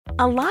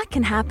A lot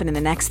can happen in the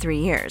next 3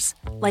 years.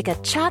 Like a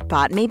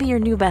chatbot may be your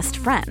new best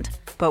friend.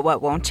 But what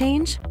won't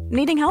change?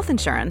 Needing health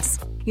insurance.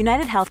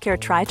 United Healthcare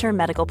Tri-Term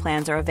Medical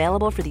Plans are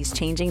available for these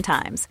changing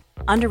times.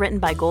 Underwritten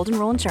by Golden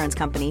Rule Insurance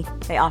Company,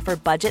 they offer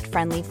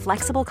budget-friendly,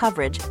 flexible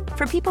coverage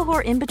for people who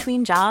are in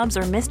between jobs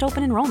or missed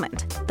open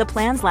enrollment. The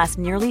plans last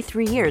nearly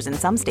 3 years in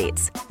some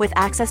states, with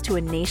access to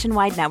a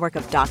nationwide network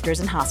of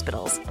doctors and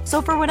hospitals.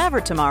 So for whatever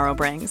tomorrow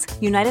brings,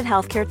 United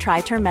Healthcare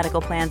Tri-Term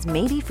Medical Plans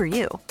may be for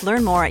you.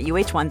 Learn more at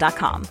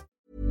uh1.com.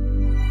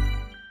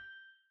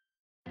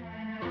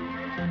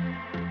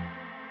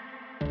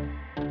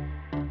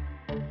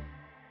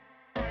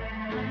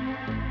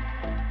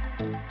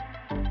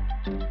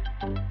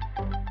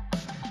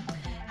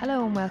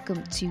 Hello and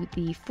welcome to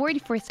the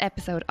 41st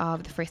episode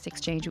of The First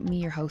Exchange with me,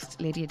 your host,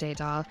 Lydia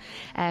Daydal.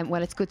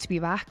 Well, it's good to be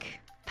back.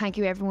 Thank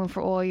you everyone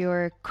for all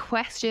your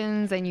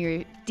questions and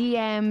your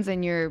DMs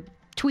and your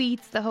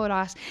tweets, the whole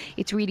lot.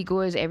 It's really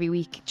good every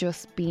week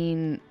just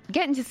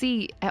getting to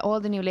see all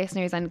the new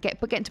listeners and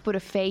getting to put a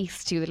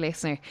face to the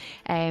listener.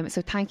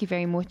 So thank you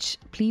very much.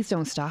 Please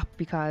don't stop,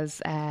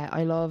 because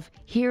I love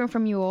hearing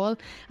from you all,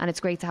 and it's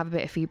great to have a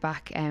bit of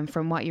feedback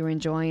from what you're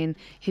enjoying,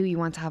 who you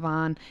want to have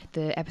on,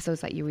 the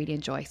episodes that you really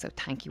enjoy. So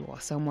thank you all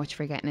so much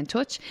for getting in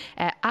touch.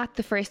 At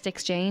The First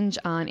Exchange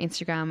on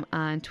Instagram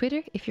and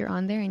Twitter, if you're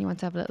on there and you want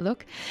to have a little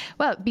look.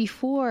 Well,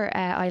 before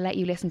I let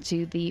you listen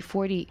to the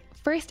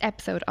 41st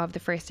episode of The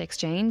First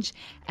Exchange,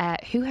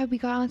 who have we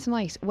got on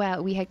tonight?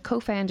 Well, we had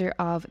co-founder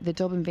of the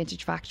Dublin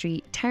Vintage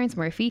Factory, Terence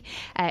Murphy,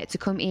 to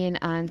come in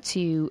and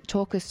to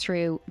talk us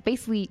through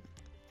basically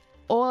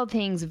all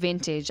things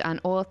vintage and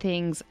all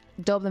things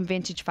Dublin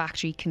Vintage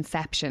Factory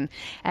conception.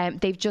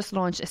 They've just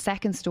launched a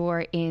second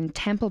store in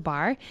Temple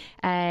Bar,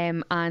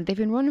 and they've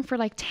been running for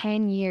like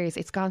 10 years.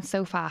 It's gone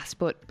so fast,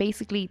 but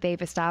basically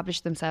they've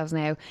established themselves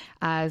now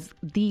as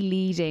the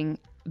leading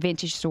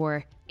vintage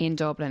store in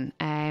Dublin,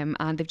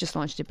 and they've just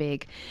launched a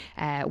big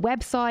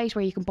website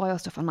where you can buy all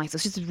stuff online. So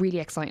it's just a really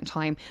exciting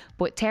time.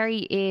 But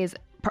Terry is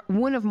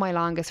one of my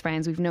longest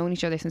friends. We've known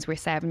each other since we're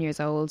 7 years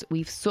old.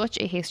 We've such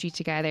a history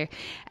together.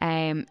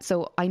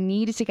 So I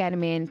needed to get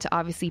him in to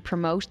obviously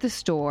promote the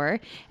store,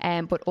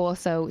 but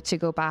also to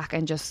go back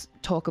and just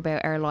talk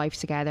about our life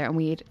together. And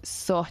we had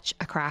such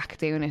a crack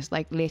doing it.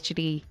 Like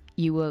literally,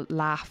 you will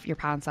laugh your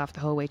pants off the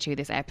whole way through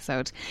this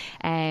episode.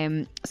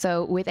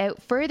 So without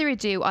further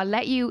ado, I'll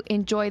let you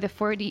enjoy the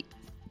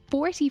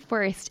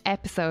 41st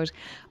episode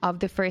of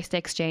The First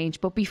Exchange.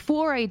 But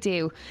before I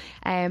do,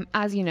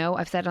 as you know,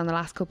 I've said on the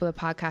last couple of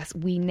podcasts,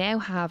 we now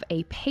have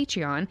a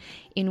Patreon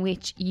in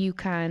which you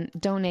can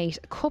donate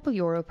a couple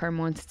euro per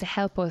month to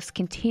help us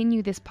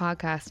continue this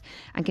podcast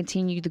and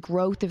continue the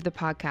growth of the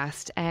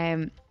podcast.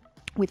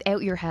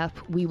 Without your help,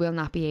 we will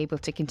not be able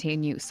to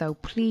continue. So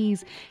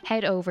please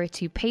head over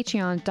to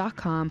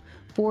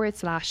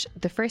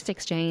patreon.com/The First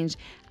Exchange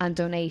and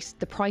donate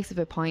the price of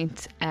a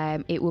pint.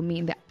 It will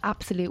mean the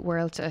absolute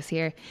world to us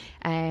here,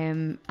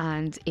 and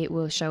it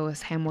will show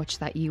us how much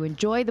that you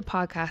enjoy the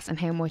podcast and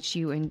how much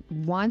you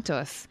want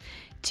us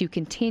to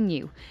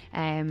continue.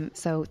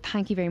 So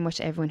thank you very much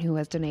to everyone who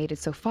has donated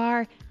so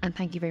far, and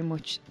thank you very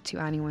much to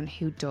anyone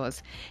who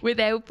does.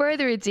 Without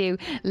further ado,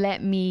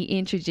 let me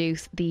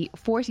introduce the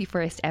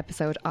 41st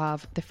episode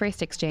of The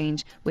First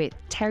Exchange with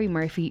Terry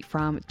Murphy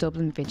from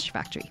Dublin Vintage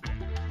Factory.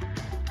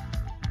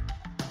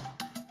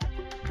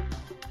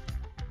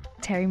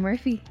 Terry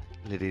Murphy.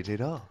 Lydia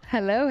Daydal.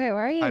 Hello, how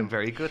are you? I'm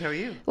very good, how are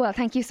you? Well,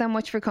 thank you so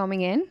much for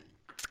coming in.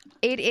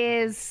 It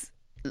is,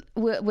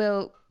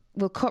 we'll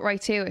cut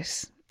right to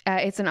it.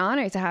 It's an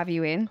honour to have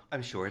you in.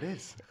 I'm sure it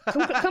is.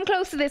 Come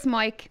close to this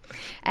mic.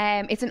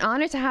 It's an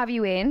honour to have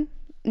you in,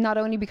 not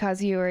only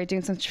because you are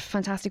doing some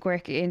fantastic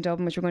work in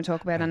Dublin, which we're going to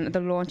talk about, and the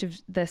launch of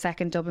the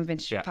second Dublin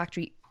Vintage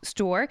Factory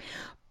store,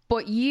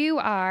 but you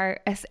are,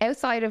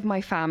 outside of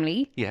my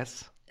family,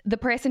 yes, the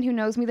person who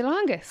knows me the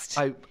longest.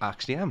 I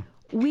actually am.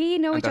 We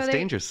know each other. That's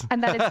dangerous.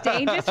 And that is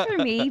dangerous for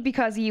me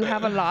because you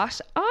have a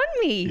lot on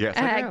me. Yes,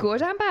 I know.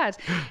 Good and bad.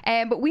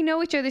 But we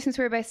know each other since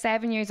we were about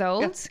 7 years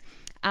old. Yes.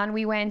 And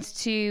we went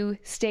to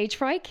Stage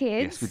Fright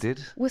Kids. Yes, we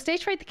did. Was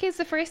Stage Fright the Kids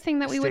the first thing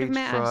that we would have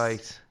met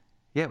at?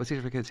 Yeah, it was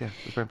Stage Fright Kids, yeah.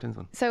 It was Brampton's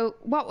one. So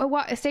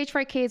what Stage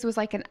Fright Kids was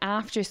like an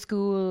after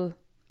school...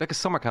 Like a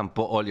summer camp,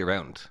 but all year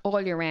round.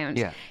 All year round.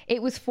 Yeah.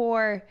 It was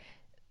for...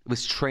 It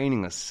was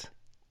training us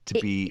to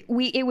be...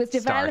 It was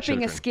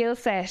developing a skill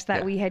set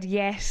that we had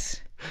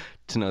yet...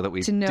 To know that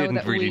we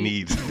didn't really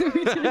need.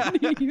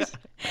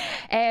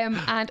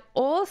 And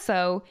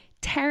also,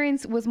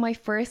 Terence was my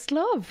first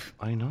love.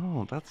 I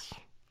know, that's...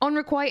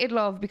 Unrequited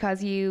love,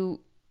 because you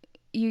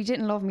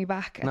didn't love me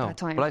back at that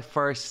time. But I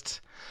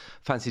first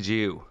fancied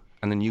you,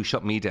 and then you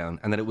shut me down,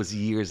 and then it was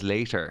years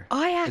later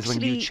is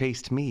when you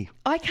chased me.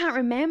 I can't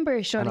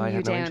remember shutting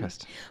you down. No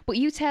interest. But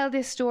you tell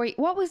this story.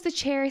 What was the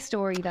chair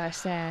story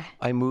that...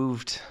 I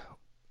moved...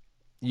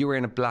 You were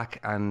in a black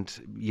and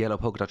yellow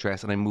polka dot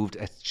dress, and I moved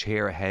a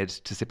chair ahead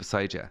to sit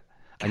beside you,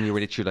 and you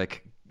were literally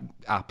like,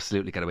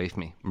 absolutely get away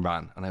from me, and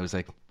ran. And I was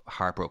like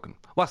heartbroken.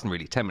 Wasn't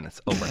really, 10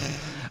 minutes over.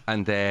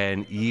 And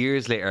then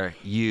years later,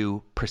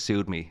 you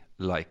pursued me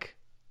like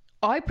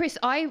I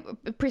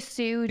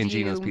pursued In you.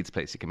 Gino's pizza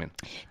place, you came in.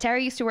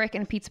 Terry used to work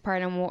in a pizza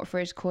parlour in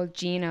Waterford called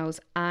Gino's,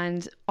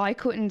 and I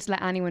couldn't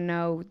let anyone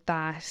know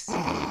that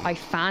I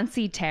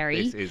fancied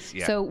Terry.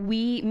 So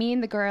me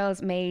and the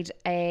girls made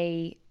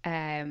a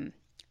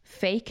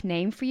fake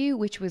name for you,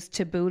 which was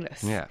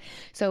Tabulous. Yeah.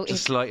 So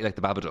just slightly like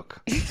the Babadook.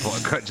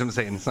 But I'm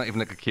saying it's not even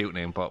like a cute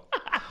name, but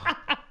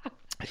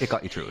it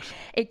got you through it.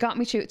 It got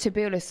me through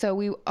Tabulous.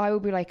 So I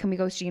would be like, can we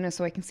go to Gino's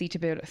so I can see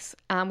Tabulous?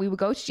 And we would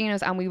go to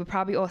Gino's and we would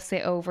probably all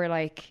sit over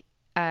like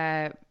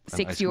 €6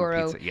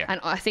 pizza, and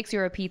a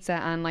 €6 pizza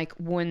and like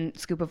one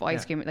scoop of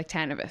ice cream, like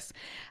 10 of us,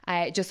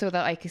 just so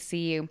that I could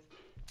see you.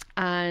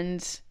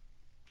 And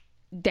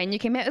then you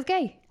came out as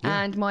gay,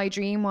 and my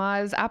dream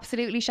was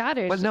absolutely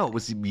shattered. Well, no, it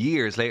was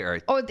years later.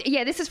 Oh,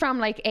 yeah, this is from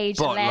like age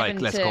 11 like,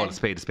 let's call it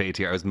a spade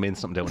here. I was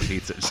mincing something down with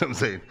pizza. You know what I'm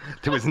saying?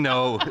 There was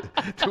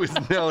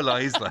no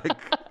lies, like.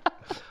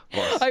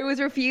 What? I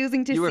was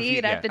refusing to see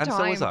it at the time. And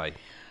so was I.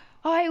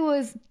 I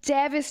was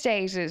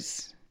devastated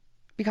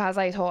because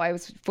I thought I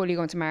was fully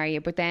going to marry you,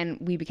 but then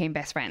we became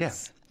best friends.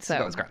 Yeah. So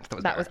that was great.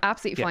 That was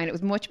absolutely fine. It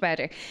was much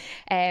better.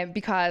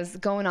 Because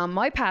going on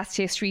my past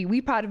history,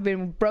 we probably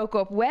been broke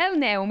up well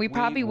now, and we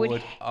probably would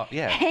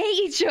hate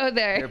each other.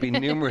 There'd be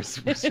numerous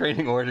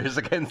restraining orders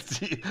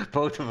against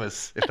both of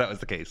us if that was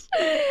the case.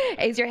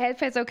 Is your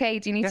headphones okay?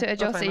 Do you need to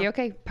adjust? Are you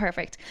okay?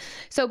 Perfect.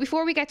 So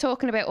before we get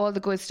talking about all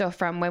the good stuff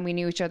from when we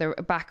knew each other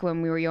back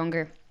when we were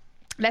younger,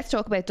 let's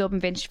talk about Dublin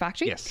Vintage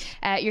Factory. Yes.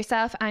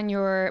 Yourself and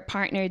your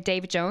partner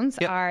David Jones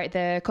are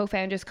the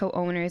co-founders,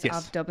 co-owners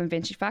of Dublin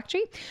Vintage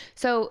Factory.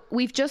 So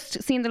we've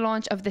just seen the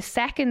launch of the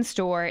second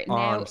store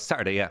on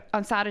Saturday.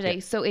 On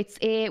Saturday. So it's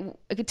a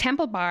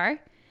Temple Bar.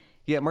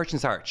 Yeah,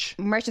 Merchant's Arch.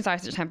 Merchant's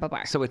Arch is Temple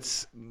Bar. So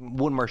it's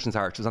one Merchant's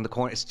Arch. It's on the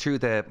corner. It's through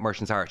the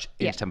Merchant's Arch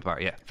into Temple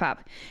Bar, Fab.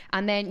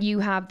 And then you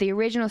have the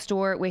original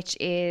store, which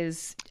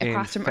is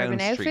across from Urban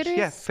Outfitters.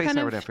 Yeah, facing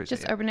Urban Outfitters.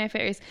 Just Urban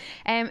Outfitters.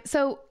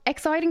 So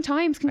exciting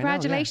times.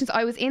 Congratulations.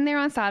 I was in there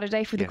on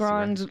Saturday for the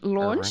grand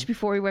launch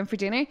before we went for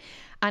dinner.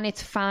 And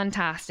it's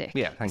fantastic.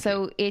 Yeah, thank you.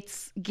 So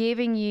it's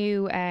giving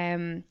you...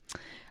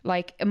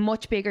 like a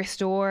much bigger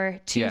store,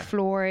 2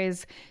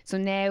 floors. So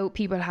now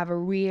people have a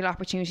real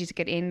opportunity to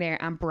get in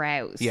there and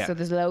browse. Yeah. So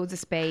there's loads of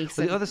space.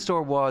 Well, the old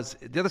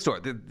store,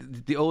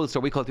 the old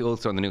store, we call it the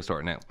old store and the new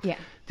store now. Yeah.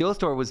 The old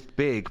store was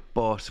big,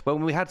 but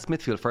when we had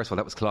Smithfield, first of all,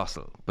 that was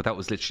colossal. But that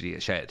was literally a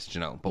shed,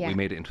 you know, but we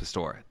made it into a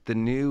store.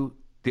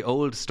 The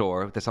old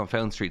store that's on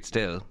Found Street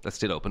that's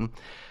still open,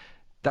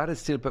 that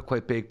is still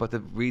quite big, but the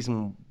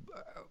reason...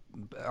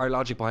 our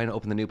logic behind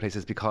opening the new place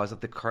is because of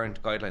the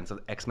current guidelines of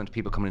X amount of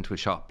people coming into a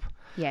shop.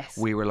 Yes.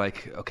 We were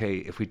like, okay,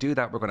 if we do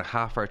that, we're going to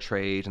half our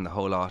trade and the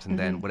whole lot, and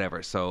then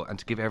whatever. So, and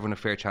to give everyone a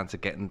fair chance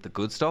of getting the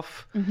good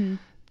stuff,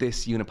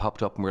 this unit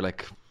popped up, and we're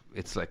like,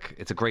 it's one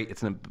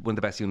of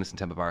the best units in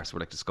Temple Bar, so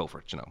we're like, just go for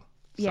it, you know.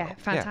 Yeah,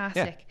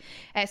 fantastic.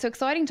 So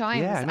exciting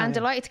times. And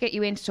delighted to get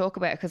you in to talk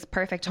about it because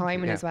perfect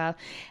timing as well.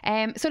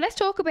 So let's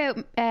talk about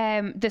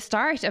the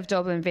start of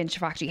Dublin Vintage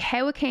Factory,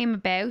 how it came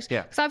about.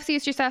 Because obviously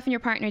it's yourself and your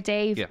partner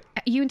Dave.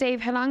 You and Dave,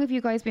 how long have you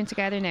guys been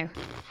together now?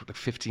 Like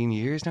 15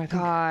 years now, I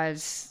think.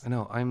 God. I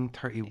know, I'm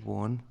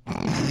 31.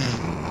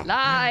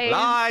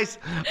 Lies.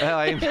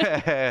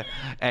 I'm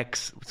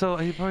ex. So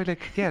I'm probably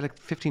like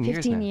 15 years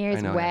now. 15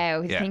 years,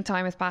 wow. I think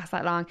time has passed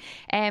that long.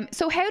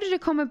 So how did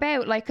it come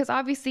about? Like, because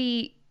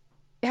obviously...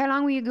 how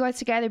long were you guys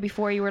together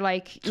before you were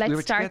like,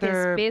 let's start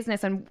this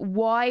business? And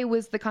why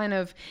was the kind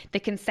of the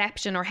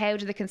conception, or how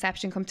did the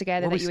conception come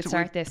together that you would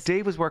start this?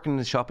 Dave was working in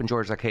the shop in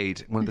George's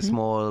Arcade, one of the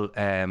small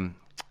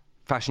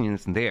fashion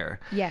units in there.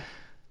 Yeah.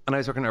 And I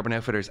was working at Urban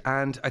Outfitters.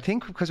 And I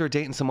think because we were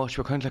dating so much,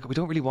 we were kind of like, we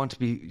don't really want to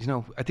be, you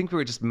know, I think we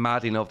were just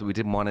madly in love that we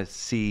didn't want to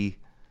see...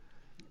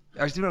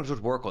 I just didn't want to go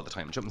to work all the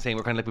time. You know what I'm saying?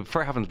 We're kind of like, we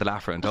prefer having the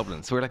laugh around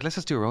Dublin. So we're like, let's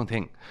just do our own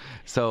thing.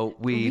 So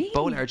we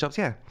both our jobs,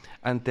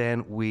 and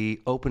then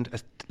we opened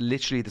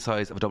literally the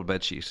size of a double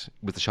bed sheet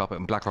with the shop out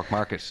in Blackrock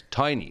Market,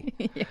 tiny.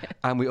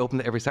 And we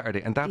opened it every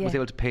Saturday, and that was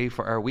able to pay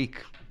for our week.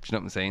 Do you know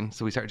what I'm saying?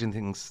 So we started doing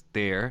things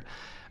there,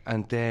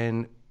 and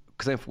then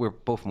because we're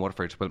both from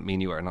Waterford, well, me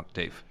and you are, not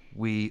Dave.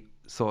 We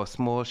saw a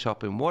small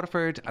shop in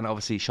Waterford, and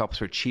obviously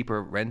shops were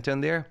cheaper rent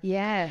down there.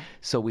 Yeah.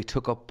 So we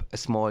took up a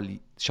small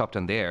shop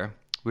down there.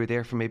 We were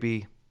there for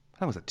maybe,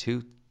 how long was it,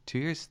 2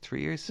 years,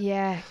 3 years?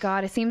 Yeah,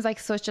 God, it seems like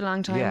such a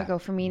long time ago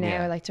for me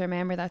now, like to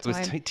remember that time.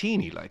 It was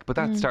teeny, like, but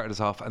that started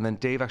us off. And then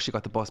Dave actually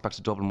got the bus back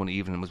to Dublin one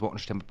evening and was walking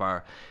to Temple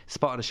Bar,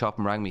 spotted a shop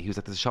and rang me. He was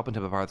like, there's a shop in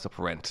Temple Bar that's up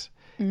for rent.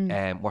 What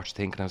do you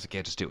think? And I was like,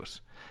 yeah, just do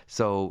it.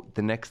 So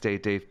the next day,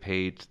 Dave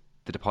paid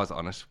the deposit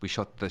on it. We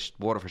shut the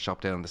Waterford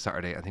shop down on the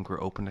Saturday. I think we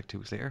were open like 2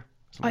 weeks later.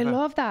 I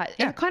love that.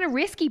 Yeah. It's kind of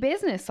risky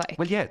business, like.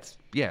 Well,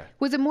 yeah.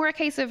 Was it more a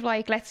case of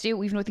like, let's do it,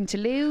 we've nothing to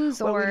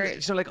lose, or? Well,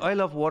 you know, like, I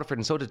love Waterford,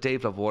 and so did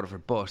Dave love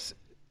Waterford, but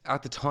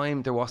at the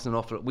time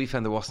we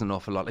found there wasn't an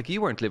awful lot. Like,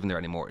 you weren't living there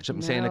anymore. You know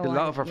what I'm saying? Like, a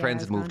lot of our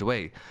friends had moved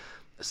away.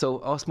 So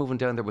us moving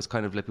down there was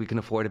kind of like, we can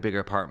afford a bigger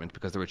apartment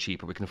because they were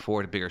cheaper. We can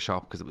afford a bigger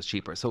shop because it was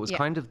cheaper. So it was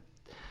kind of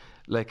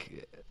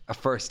like a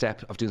first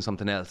step of doing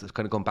something else. It's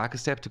kind of going back a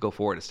step to go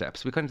forward a step.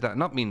 So we kind of did that.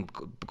 Not mean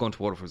going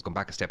to Waterford was going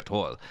back a step at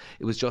all.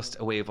 It was just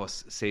a way of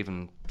us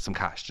saving some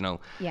cash, you know.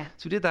 Yeah.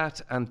 So we did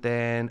that and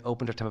then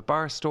opened our Temple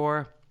Bar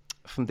store.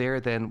 From there,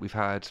 then we've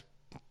had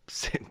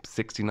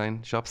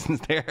 69 shops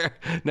since there.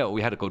 No,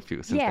 we had a good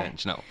few since then,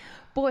 you know.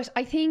 But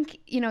I think,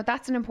 you know,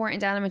 that's an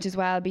important element as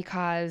well,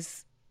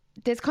 because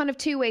there's kind of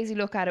two ways you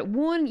look at it.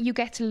 One, you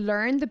get to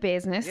learn the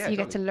business, you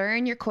get to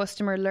learn your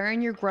customer,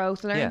 learn your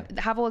growth,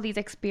 have all these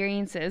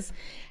experiences.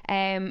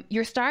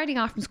 You're starting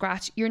off from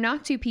scratch. You're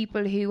not two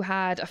people who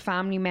had a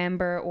family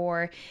member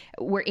or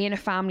were in a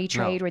family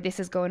trade where this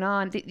is going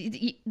on.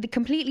 The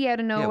completely out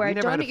of nowhere, we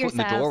never done had a it foot in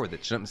the yourself. door with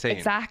it, you know what I'm saying?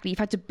 Exactly. You've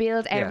had to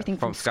build everything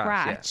from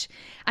scratch.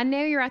 And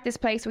now you're at this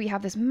place where you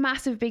have this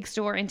massive big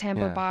store in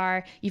Temple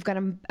Bar. You've got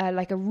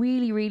a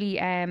really,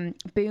 really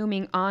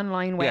booming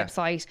online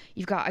website.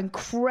 You've got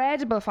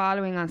incredible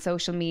following on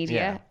social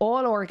media,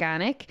 all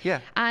organic.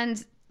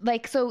 And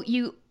like, so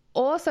you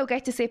also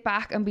get to sit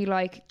back and be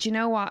like, do you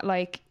know what,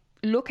 like,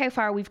 look how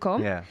far we've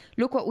come,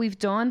 look what we've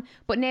done.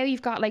 But now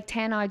you've got like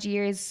 10 odd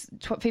years,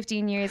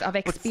 15 years of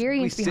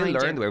experience behind you. We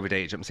still learn every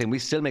day. I'm saying we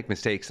still make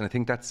mistakes, and I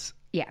think that's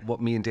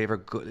what me and Dave are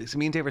good. So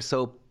me and Dave are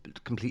so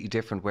completely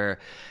different, where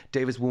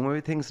Dave is one way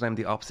with things and I'm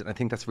the opposite. And I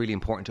think that's really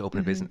important to open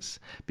a business,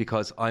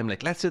 because I'm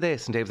like, let's do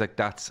this, and Dave's like,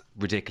 that's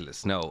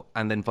ridiculous, no,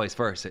 and then vice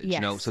versa. You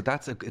know, so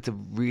it's a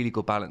really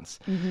good balance.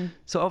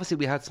 So obviously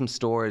we had some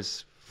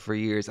stores for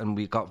years and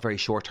we got very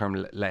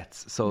short-term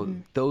lets. So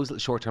those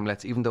short-term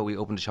lets, even though we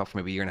opened a shop for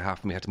maybe a year and a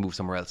half and we had to move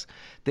somewhere else,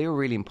 they were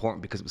really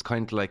important because it was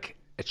kind of like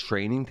a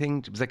training thing.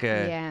 It was like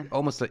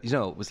almost like, you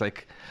know, it was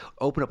like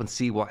open up and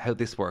see how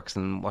this works,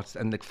 and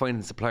like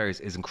finding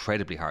suppliers is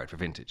incredibly hard for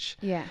vintage.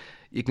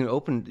 You can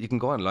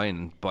go online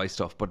and buy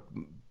stuff, but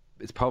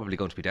it's probably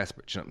going to be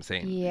desperate, you know what I'm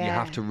saying? You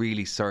have to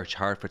really search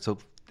hard for it. So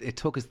it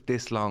took us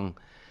this long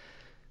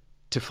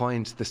to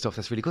find the stuff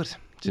that's really good,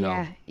 do you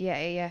know?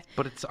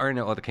 But it's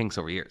ironing out all the kinks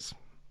over years.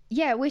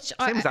 Which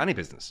same as any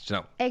business, do you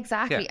know?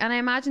 Exactly. And I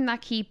imagine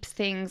that keeps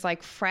things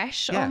like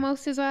fresh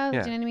almost as well. Do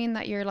you know what I mean?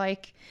 That you're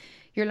like,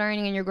 you're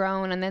learning and you're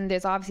growing, and then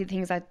there's obviously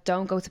things that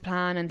don't go to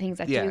plan and things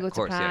that do go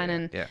to plan,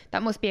 and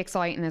that must be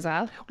exciting as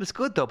well. Well, it's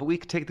good though, but we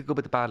could take the good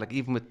with the bad. Like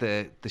even with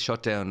the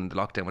shutdown, the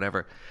lockdown,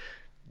 whatever,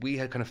 we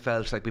had kind of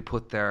felt like we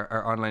put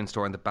our online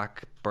store on the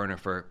back burner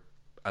for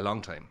a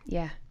long time.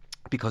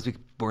 Because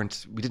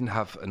we didn't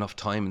have enough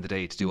time in the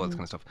day to do all this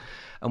kind of stuff.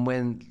 And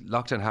when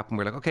lockdown happened,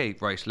 we're like, okay,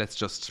 right, let's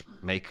just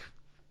make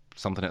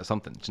something out of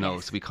something, you know?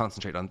 So we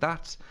concentrate on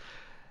that.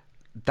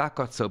 That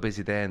got so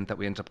busy then that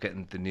we ended up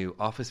getting the new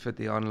office for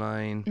the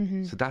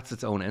online. So that's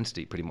its own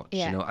entity pretty much,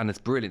 you know? And it's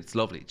brilliant, it's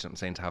lovely, you know what I'm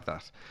saying, to have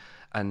that.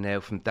 And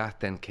now from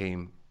that then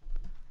came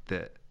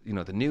the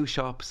new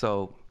shop.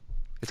 So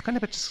it's kind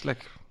of just like...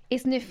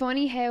 Isn't it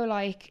funny how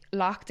like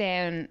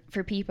lockdown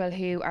for people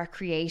who are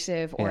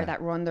creative or that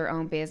run their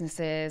own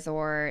businesses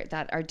or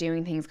that are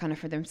doing things kind of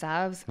for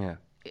themselves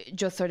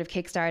just sort of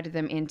kickstarted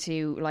them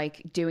into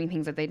like doing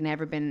things that they'd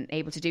never been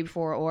able to do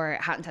before or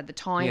hadn't had the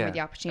time or the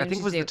opportunity to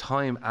do. I think it was the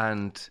time,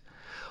 and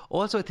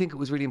also I think it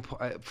was really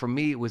important for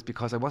me. It was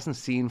because I wasn't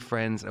seeing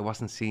friends, I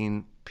wasn't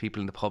seeing people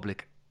in the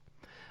public.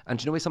 And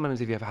do you know,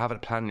 sometimes if you have a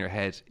plan in your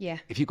head,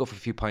 if you go for a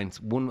few pints,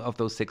 one of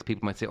those 6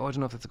 people might say, oh, I don't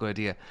know if that's a good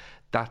idea.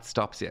 That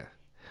stops you.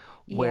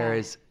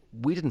 Whereas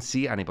we didn't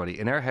see anybody.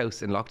 In our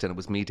house in lockdown, it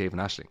was me, Dave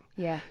and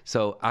Aisling.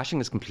 So Aisling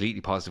is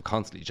completely positive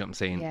constantly, you know what I'm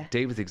saying?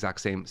 Dave was the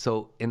exact same.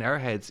 So in our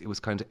heads, it was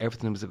kind of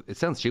everything it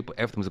sounds stupid, but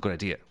everything was a good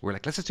idea. We're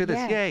like, let's just do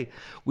this, yay.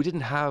 We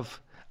didn't have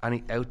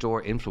any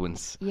outdoor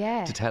influence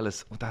to tell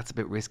us, oh, that's a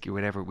bit risky or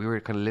whatever. We were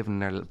kind of living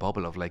in our little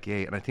bubble of like,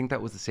 yay. And I think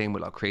that was the same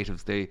with a lot of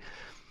creatives. They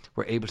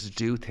were able to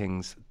do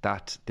things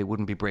that they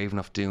wouldn't be brave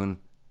enough doing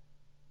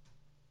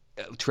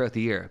throughout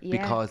the year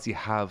because you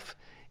have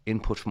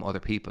input from other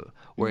people,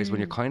 whereas when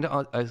you're kind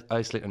of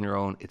isolated on your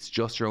own, it's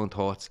just your own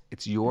thoughts,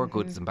 it's your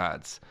goods and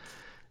bads.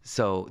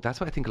 So that's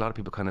why I think a lot of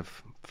people kind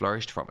of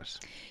flourished from it.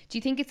 Do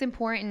you think it's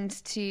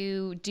important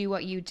to do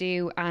what you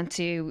do and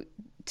to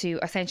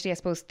essentially, I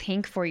suppose,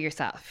 think for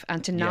yourself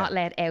and to not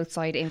let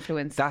outside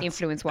influence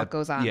what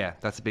goes on?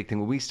 That's a big thing.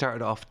 When we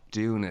started off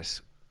doing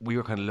it, we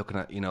were kind of looking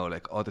at, you know,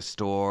 like other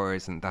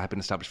stores and that had been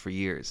established for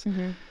years.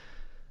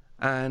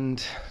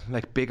 And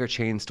like bigger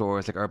chain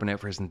stores like Urban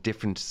Outfitters and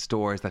different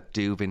stores that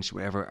do vintage,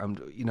 whatever. And,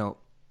 you know,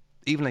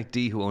 even like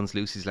Dee, who owns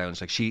Lucy's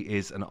Lounge, like she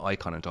is an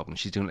icon in Dublin.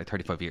 She's doing it like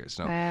 35 years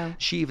now. Wow.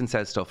 She even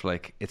says stuff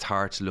like it's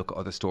hard to look at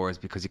other stores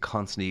because you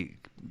constantly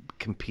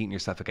competing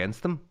yourself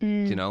against them,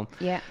 you know?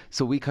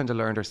 So we kind of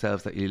learned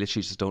ourselves that you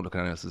literally just don't look at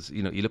anyone else's,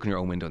 you know, you look in your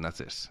own window and that's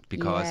it.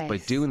 Because by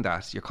doing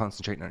that, you're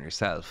concentrating on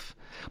yourself.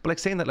 But like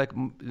saying that, like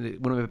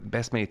one of my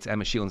best mates,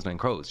 Emma, she owns 9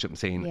 Crows, you know what I'm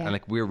saying? And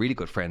like we're really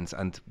good friends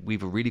and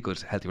we've a really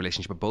good healthy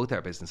relationship with both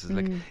our businesses.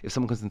 Like if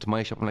someone comes into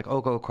my shop, I'm like,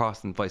 oh, go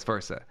across, and vice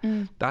versa.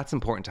 That's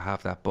important to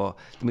have that. But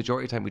the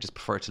majority of the time we just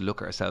prefer to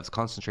look at ourselves,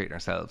 concentrate on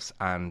ourselves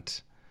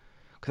and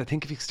Because I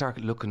think if you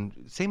start looking,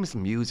 same as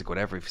music,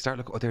 whatever, if you start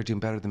looking, oh, they're doing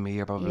better than me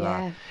or blah, blah,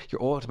 blah,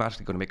 you're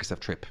automatically going to make yourself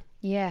trip.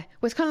 Yeah.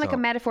 Well, it's kind of like a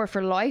metaphor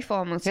for life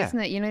almost, isn't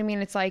it? You know what I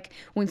mean? It's like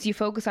once you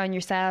focus on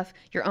yourself,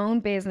 your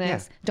own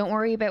business, don't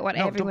worry about what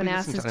everyone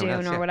else is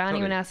doing or what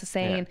anyone else is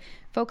saying.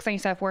 Focus on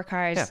yourself, work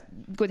hard,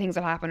 good things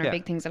will happen or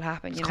big things will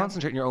happen. Just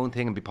concentrate on your own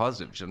thing and be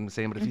positive, you know what I'm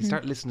saying? But if you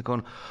start listening to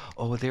going,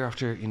 oh, well, they're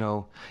after, you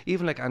know,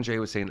 even like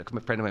Andrea was saying, like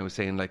my friend of mine was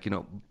saying, like, you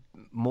know,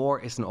 more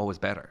isn't always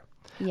better.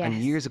 Yes.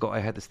 And years ago, I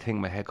had this thing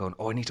in my head going,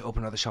 oh, I need to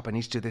open another shop. I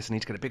need to do this. I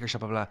need to get a bigger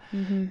shop, blah, blah,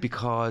 blah.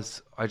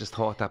 Because I just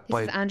thought that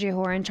this is Andrea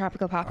Horan,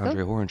 Tropical Popical.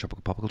 Andrea Horan,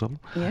 Tropical Popical Double.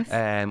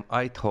 Yes.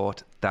 I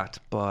thought that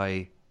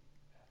by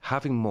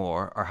having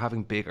more or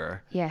having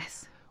bigger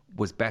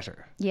was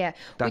better. Yeah.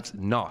 That's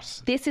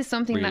not. This is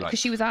something real that, because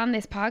she was on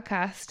this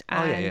podcast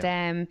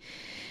and...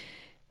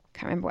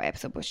 can't remember what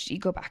episode, but you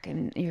go back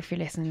and if you're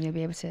listening you'll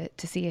be able to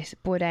see it,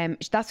 but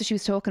that's what she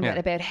was talking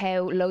about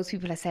how loads of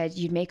people have said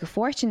you'd make a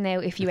fortune now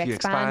if you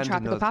expand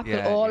Tropical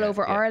Popical all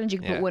over Ireland. You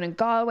could put one in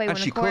Galway, and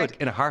one she in Cork,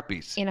 could in a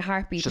heartbeat. She's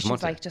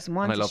like just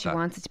wants it. She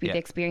wants it to be the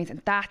experience,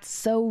 and that's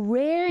so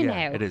rare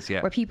now. It is,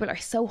 where people are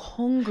so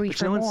hungry but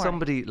for you know, more. when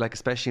somebody, like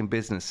especially in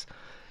business,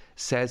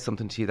 says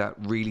something to you that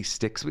really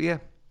sticks with you,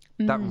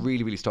 that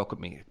really, really stuck with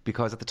me,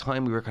 because at the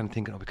time we were kind of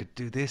thinking, oh, we could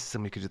do this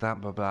and we could do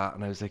that, blah, blah,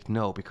 and I was like,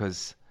 no,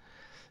 because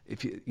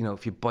if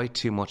you bite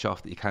too much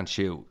off that you can't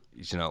chew,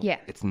 you know,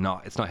 it's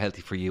not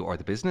healthy for you or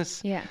the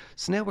business. Yeah.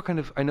 So now we're kind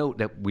of, I know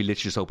that we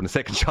literally just opened a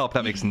second shop.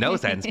 That makes no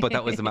sense, but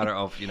that was a matter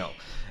of, you know,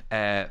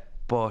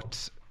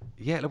 but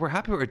yeah, look, we're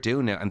happy what we're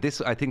doing now, and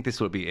I think this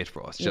will be it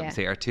for us. You know,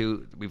 say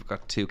we've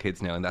got 2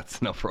 kids now, and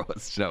that's enough for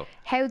us. You know.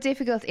 How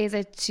difficult is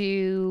it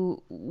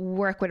to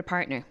work with a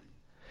partner?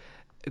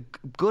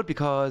 Good,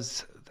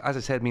 because as I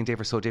said, me and Dave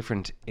are so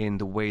different in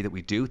the way that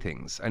we do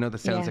things. I know that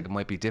sounds like it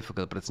might be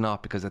difficult, but it's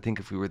not, because I think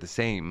if we were the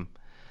same,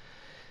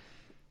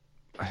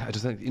 I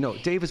just think, you know,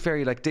 Dave is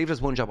very like, Dave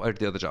does one job, I do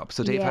the other job.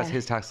 So Dave has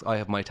his tasks, I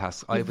have my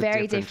tasks. I have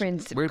very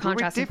different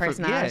contrasting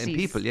personalities. Yeah, in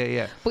people,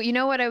 yeah. But you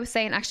know what I was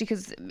saying, actually,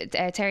 because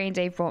Terry and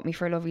Dave brought me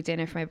for a lovely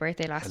dinner for my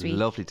birthday last week.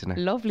 Lovely dinner.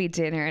 Lovely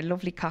dinner and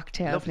lovely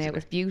cocktails. It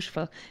was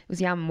beautiful. It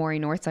was Yamamori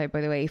Northside,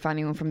 by the way. If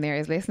anyone from there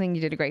is listening, you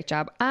did a great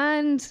job.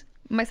 And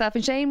myself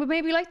and Shane would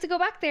maybe like to go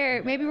back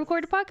there, maybe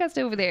record a podcast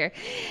over there.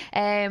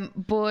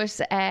 But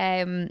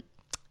say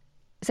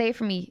it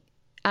for me,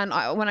 and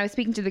when I was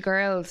speaking to the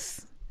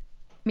girls,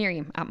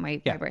 Miriam at my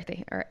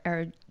birthday,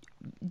 our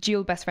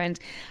dual best friend,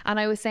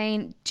 and I was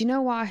saying, do you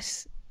know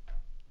what?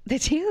 The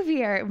two of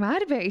you are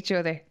mad about each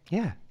other.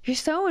 Yeah. You're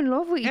so in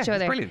love with each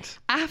other. Brilliant.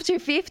 After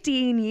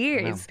 15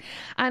 years.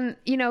 And,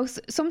 you know,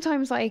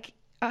 sometimes like,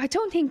 I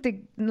don't think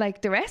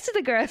the rest of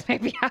the girls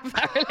maybe have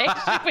that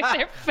relationship with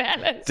their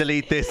fellas.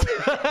 Delete this.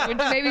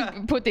 Maybe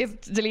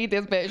delete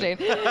this bit, Shane.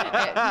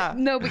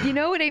 No, but you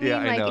know what I mean.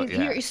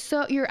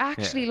 Yeah, you're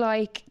actually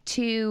like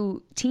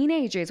 2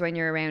 teenagers when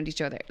you're around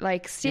each other.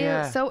 Like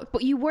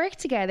but you work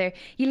together,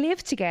 you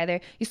live together,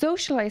 you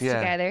socialise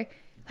together.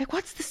 Like,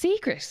 what's the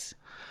secret?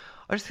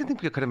 I just think we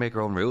could kind of make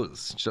our own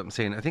rules. Do you know what I'm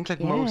saying? I think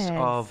most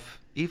of,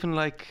 even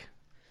like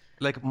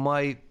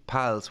my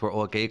pals were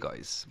all gay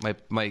guys.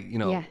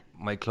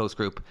 My close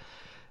group.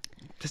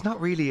 There's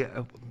not really I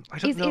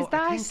don't know.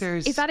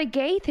 Is that a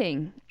gay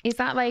thing? Is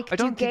that like, I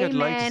don't think I'd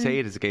like to say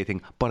it as a gay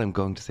thing, but I'm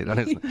going to say that.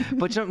 But you know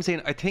what I'm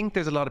saying? I think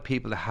there's a lot of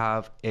people that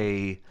have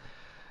a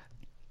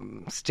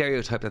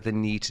stereotype that they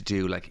need to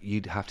do, like,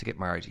 you'd have to get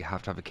married, you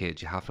have to have a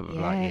kid, you have to blah,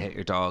 blah, blah, you hate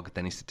your dog,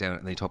 then you sit down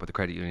and then you talk about the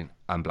credit union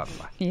and blah,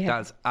 blah, blah.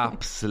 That's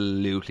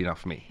absolutely not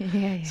for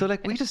me. So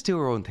like, we just do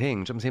our own thing. Do you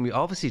know what I'm saying? We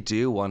obviously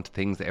do want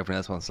things that everyone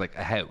else wants, like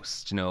a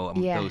house, you know,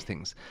 and those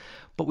things,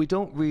 but we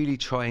don't really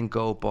try and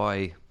go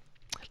by,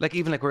 like,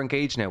 even like we're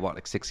engaged now, what,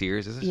 like 6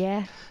 years, is it?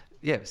 Yeah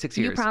 6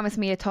 years. You promised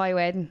me a Thai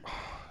wedding.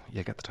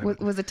 Yeah, get the Thai.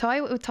 Was it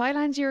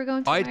Thailand you were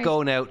going to? I'd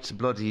go now to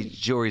bloody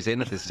juries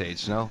in at this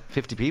stage, you know,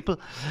 50 people,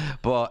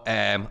 but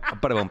I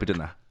won't be doing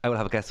that. I will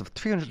have a guest of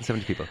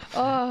 370 people.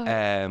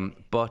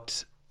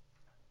 But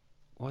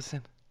what's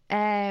it?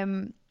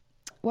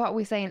 What are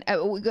we saying?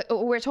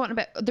 We're talking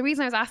about, the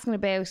reason I was asking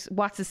about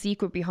what's the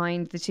secret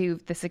behind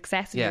the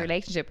success of your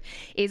relationship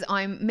is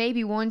I'm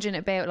maybe wondering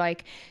about,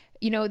 like,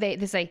 you know, they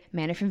say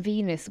men are from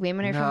Venus,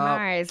 women are from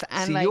Mars,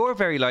 and see, like, you're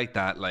very like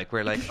that. Like,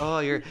 we're like, oh,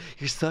 you're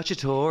such a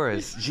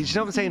Taurus. You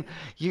know what I'm saying?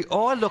 You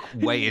all look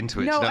way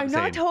into it. No, you know I'm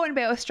not talking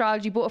about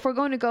astrology, but if we're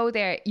going to go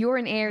there, you're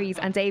an Aries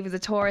and Dave is a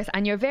Taurus,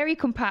 and you're very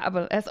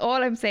compatible. That's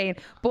all I'm saying.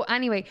 But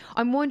anyway,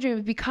 I'm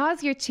wondering,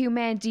 because you're 2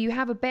 men, do you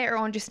have a better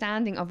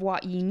understanding of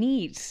what you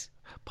need?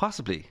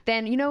 Possibly.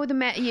 Then, you know, well,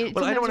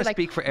 I don't want to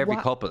speak for every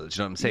couple. Do you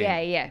know what I'm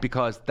saying? Yeah.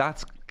 Because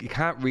you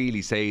can't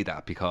really say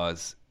that,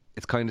 because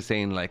it's kind of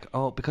saying like,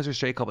 oh, because you're a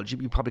straight couple,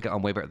 you probably get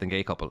on way better than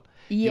gay couple.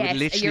 Yes, you would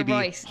literally be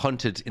right.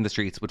 hunted in the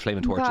streets with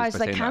flaming torches. Gosh,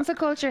 like cancel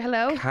culture.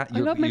 Hello, I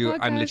love my podcast.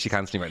 I'm literally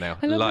cancelling right now.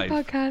 I love live.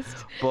 my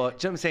podcast. But do you know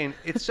what I'm saying?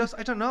 It's just,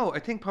 I don't know. I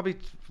think probably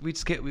we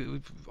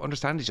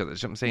understand each other. Do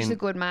you know what I'm saying? It's a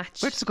good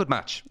match. We're just a good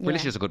match. We're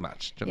literally just a good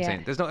match. Do you know what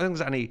I'm saying? I don't think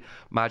there's any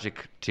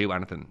magic to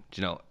anything.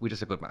 Do you know? We're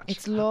just a good match.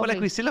 It's lovely. But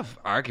like, we still have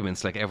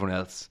arguments like everyone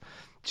else.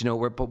 Do you know?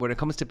 But when it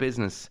comes to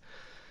business,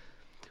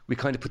 we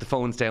kind of put the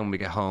phones down when we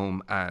get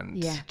home,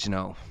 and you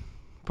know,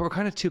 but we're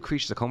kind of two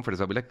creatures of comfort as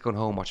well. We like going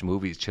home, watching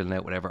movies, chilling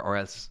out, whatever, or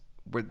else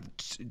we're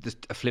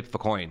just a flip of a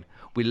coin.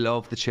 We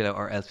love the chill out,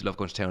 or else we love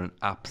going to town and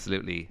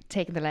absolutely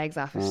taking the legs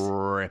off it,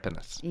 ripping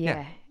it.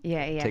 Yeah.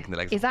 Taking the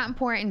legs. Is that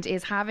important?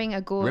 Is having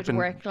a good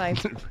work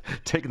life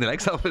taking the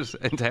legs off it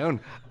in town?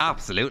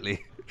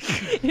 Absolutely.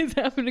 Is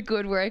having a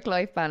good work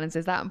life balance,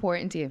 is that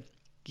important to you?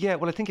 Yeah,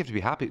 well, I think you have to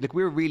be happy. Like,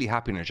 we're really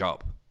happy in our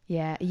job.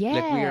 Yeah.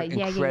 Like, we're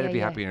incredibly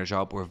happy in our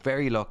job. We're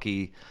very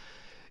lucky.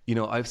 You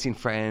know, I've seen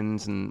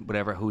friends and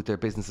whatever who their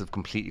business have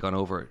completely gone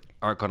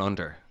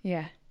under.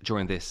 Yeah.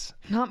 During this.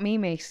 Not me,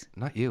 mate.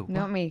 Not you.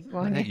 Not me. Go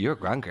on. You're a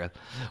grand girl.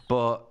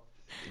 But,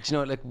 you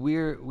know, like,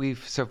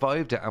 we've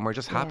survived it, and we're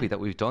just happy that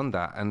we've done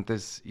that. And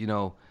there's, you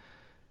know,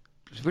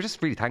 we're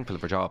just really thankful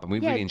for our job, and we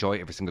really enjoy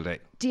it every single day.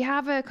 Do you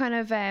have a kind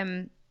of,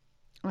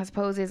 I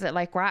suppose, is it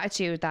like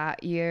gratitude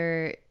that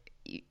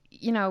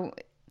you know,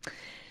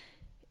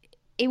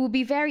 it would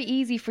be very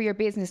easy for your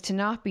business to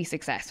not be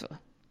successful.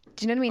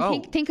 Do you know what I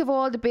mean? Think of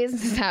all the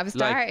businesses that have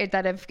started,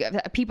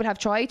 that people have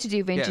tried to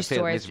do vintage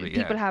stores.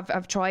 People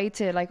have tried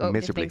to like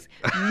open things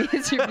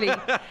miserably,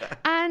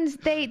 and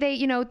they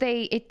you know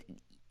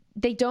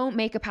they don't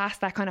make it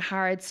past that kind of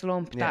hard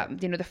slump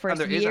that, you know, the first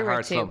year or two. And there is a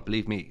hard slump,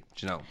 believe me.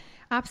 Do you know?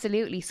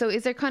 Absolutely. So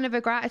is there kind of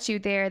a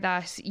gratitude there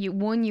that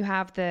you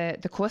have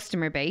the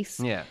customer base,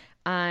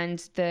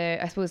 and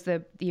I suppose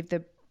you have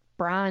the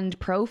brand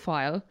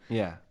profile,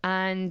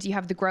 and you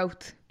have the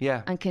growth,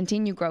 and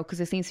continue growth, because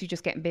it seems to be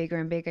just getting bigger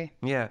and bigger.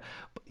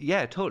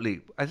 Yeah,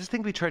 totally. I just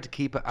think we try to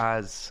keep it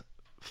as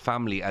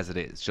family as it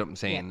is. Do you know what I'm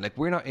saying? Like,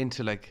 we're not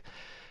into like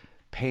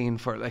paying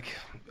for, like,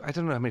 I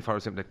don't know how many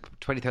followers, like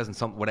 20,000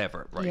 something,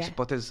 whatever, right?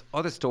 But there's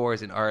other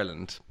stores in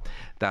Ireland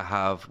that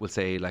have, we'll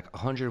say, like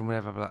 100 and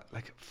whatever, blah,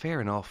 like,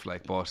 fair enough,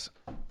 like, but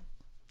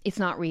it's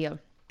not real.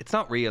 It's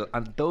not real,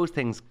 and those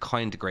things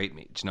kind of grate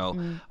me, you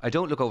know. I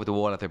don't look over the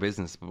wall at their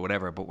business, but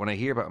whatever, but when I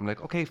hear about it, I'm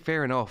like, okay,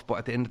 fair enough, but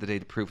at the end of the day,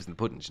 the proof is in the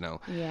pudding, you know.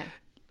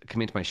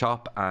 Come into my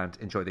shop and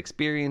enjoy the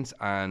experience,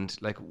 and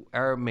like,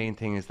 our main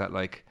thing is that,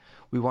 like,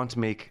 we want to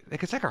make,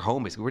 like, it's like our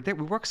home, basically.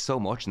 We work so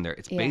much in there,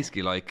 it's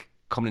basically like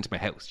coming into my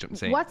house. Do you know what I'm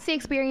saying? What's the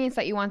experience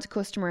that you want a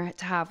customer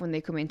to have when they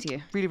come into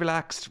you? Really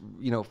relaxed,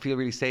 you know, feel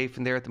really safe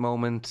in there at the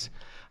moment,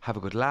 have a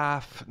good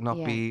laugh,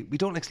 we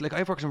don't like,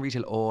 I've worked in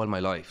retail all my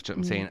life, do you know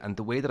what I'm saying? And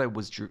the way that I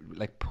was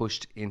like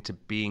pushed into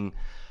being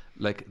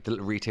like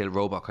the retail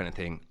robot kind of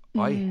thing,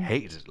 I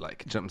hated it,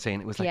 like, do you know what I'm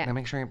saying? It was like,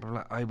 make sure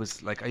I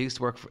was like, I used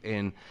to work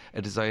in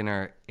a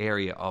designer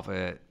area of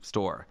a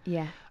store,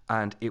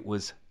 and it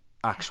was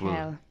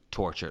actual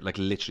torture, like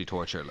literally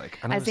torture, like,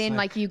 and as in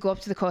like you go up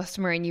to the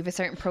customer and you have a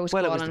certain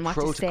protocol on what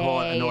to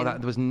say and all that.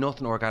 There was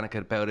nothing organic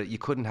about it. You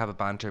couldn't have a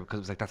banter because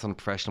it was like, that's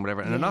unprofessional,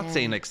 whatever. And I'm not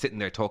saying like sitting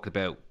there talking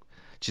about,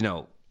 you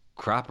know,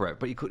 crap around,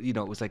 but you could, you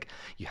know, it was like,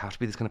 you have to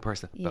be this kind of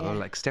person,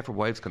 like Stepford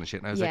Wives kind of shit,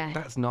 and I was like,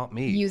 that's not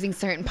me. Using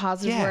certain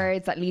positive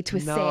words that lead to a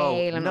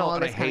sale and all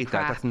this I kind hate of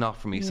crap. That's not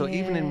for me. So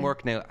even in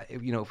work now,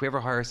 you know, if we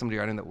ever hire somebody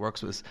around that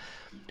works with us,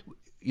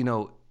 you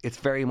know, it's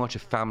very much a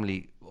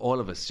family, all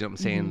of us, you know what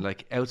I'm saying?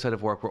 Like, outside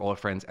of work, we're all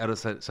friends.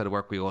 Outside of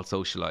work, we all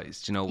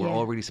socialise, you know, we're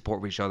all really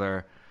supportive of each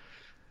other,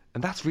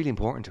 and that's really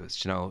important to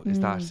us, you know, is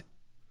that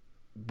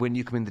when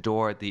you come in the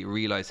door, that you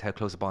realise how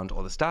close a bond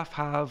all the staff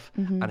have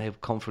and how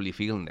comfortable you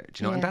feel in there.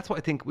 Do you know? And that's what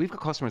I think, we've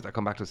got customers that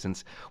come back to us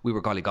since we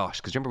were golly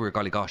gosh, because remember, we were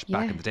golly gosh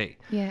back in the day.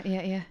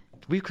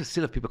 We could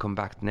still have people come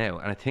back now,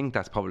 and I think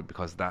that's probably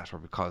because of that, or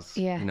because,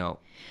 you know.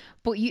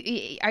 But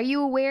are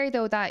you aware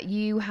though that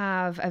you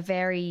have a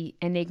very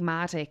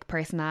enigmatic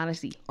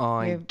personality?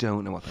 I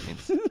don't know what that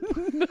means.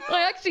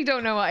 I actually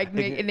don't know what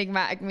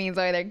enigmatic means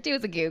either. Do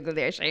us a Google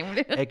there, Shane.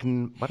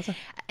 What is it?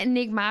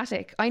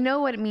 Enigmatic. I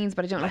know what it means,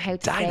 but I don't know how to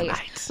dynamite.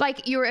 say it.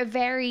 Like, you're a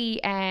very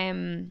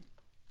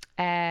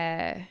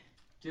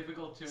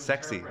difficult to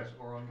sexy. Interpret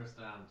or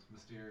understand.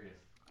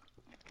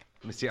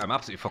 Mysterious. I'm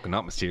absolutely fucking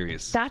not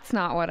mysterious. That's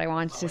not what I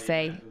wanted to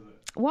say.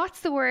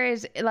 What's the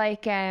word?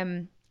 Like,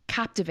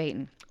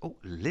 captivating. Oh,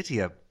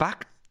 Lydia,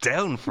 back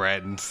down,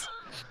 friends.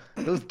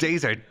 Those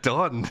days are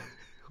done.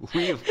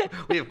 We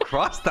have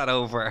crossed that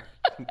over.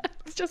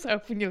 It's just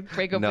hoping you'll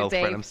break up no, with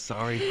Dave. Friend, I'm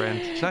sorry, friend.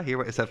 Should I hear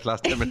what you said for the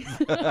last 10 minutes?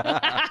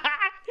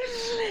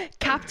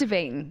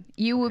 Captivating.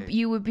 You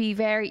would be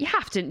very. You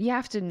have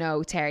to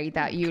know, Terry,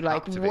 that you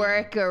like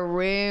work a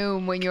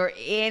room when you're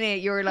in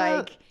it. You're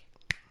like.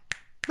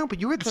 No,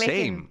 but you're the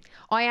same.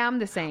 I am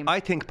the same.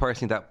 I think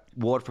personally that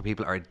Waterford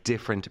people are a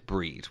different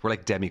breed. We're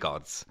like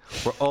demigods.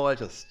 We're all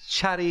just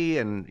chatty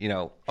and, you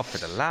know, up for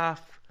the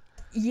laugh.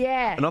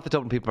 Yeah. And not the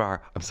Dublin people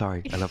are, I'm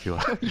sorry, I love you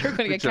all. You're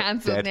going to get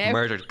cancelled now.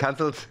 Murdered,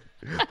 cancelled.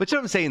 But you know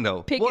what I'm saying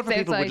though? Waterford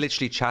people would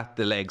literally chat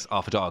the legs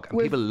off a dog, and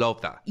people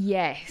love that.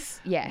 Yes,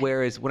 yeah.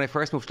 Whereas when I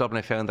first moved to Dublin,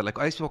 I found that, like,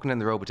 I used to be walking down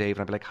the road with Dave,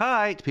 and I'd be like,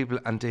 hi to people,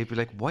 and Dave would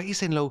be like, why are you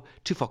saying hello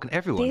to fucking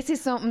everyone? This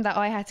is something that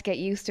I had to get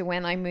used to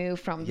when I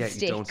moved from the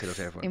sticks, you don't say hello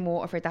to everyone in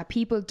Waterford. That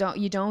people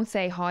don't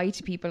say hi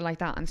to people like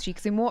that on the street.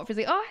 Because in Waterford,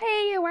 it's like, oh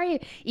hey, how are you?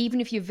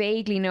 Even if you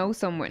vaguely know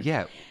someone.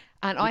 Yeah.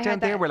 And but I down had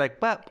there, that, we're like,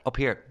 well, up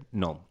here,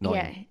 no.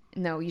 Yeah,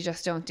 no, you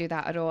just don't do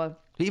that at all.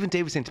 Even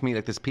Dave was saying to me,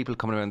 like, there's people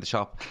coming around the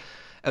shop.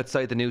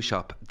 outside the new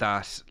shop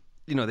that,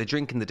 you know, they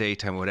drink in the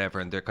daytime or whatever,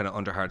 and they're kind of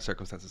under hard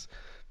circumstances.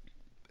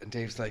 And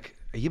Dave's like,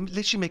 are you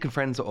literally making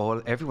friends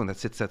with everyone that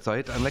sits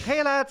outside? I'm like,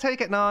 hey lads, how you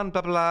getting on?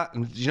 Blah, blah, blah.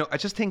 And, you know, I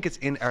just think it's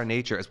in our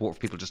nature as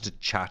Waterford people just to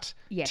chat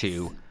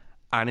to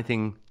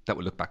anything that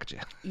will look back at you.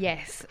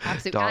 Yes,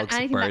 absolutely. Dogs,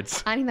 anything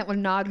birds. Anything that will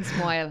nod and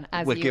smile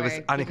as will you give are us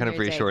any giving kind of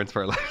your day. reassurance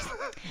for our lives.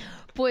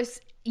 But,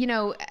 you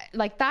know,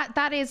 like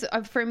that is,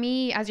 for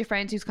me, as your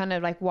friend who's kind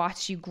of like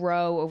watched you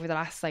grow over the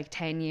last like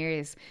 10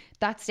 years,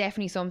 that's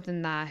definitely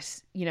something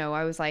that, you know,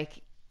 I was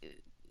like,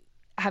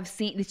 have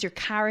seen. It's your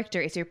character,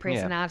 it's your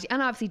personality,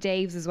 and obviously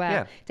Dave's as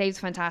well. Dave's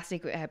a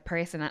fantastic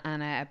person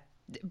and a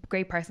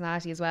great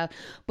personality as well.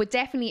 But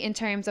definitely in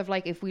terms of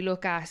like, if we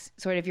look at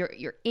sort of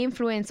your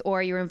influence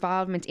or your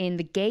involvement in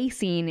the gay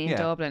scene in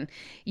Dublin,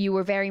 you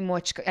were very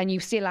much, and you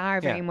still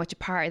are very much a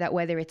part of that,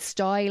 whether it's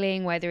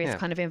styling, whether it's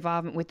kind of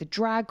involvement with the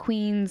drag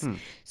queens.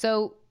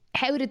 So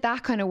how did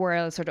that kind of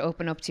world sort of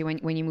open up to you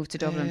when you moved to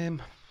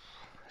Dublin?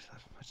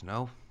 I don't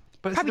know.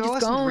 But Probably there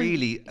just wasn't gone.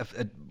 really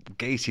a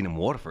gay scene in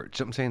Waterford. Do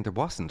you know what I'm saying? There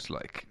wasn't,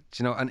 like,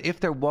 do you know? And if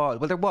there was,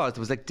 well, there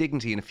was like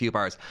dignity in a few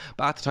bars.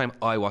 But at the time,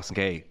 I wasn't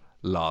gay.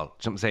 Lol. Do you know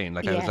what I'm saying?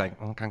 Like, I was like,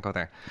 oh, I can't go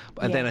there.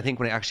 And then I think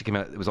when it actually came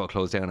out, it was all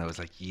closed down. I was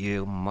like,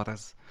 you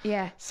mothers.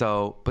 Yeah.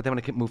 So, but then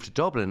when I moved to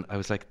Dublin, I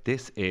was like,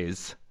 this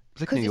is, it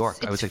was like New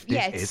York. I was like,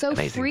 this is it's so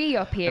amazing. free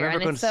up here,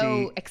 and it's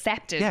so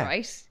accepted,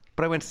 right?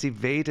 But I went to see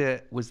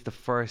Veda was the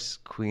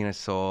first queen I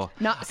saw.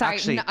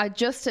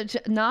 Just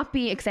to not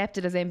be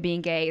accepted as in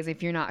being gay, as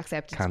if you're not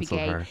accepted to be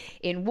gay. Her.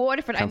 In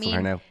Waterford, Cancel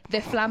her now. The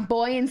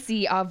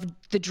flamboyancy of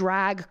the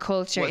drag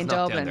culture in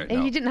Dublin.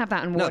 And you didn't have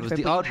that in Waterford, it was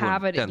the but odd you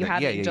have it. You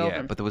had it in Dublin.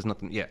 Yeah, but there was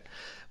nothing. Yeah.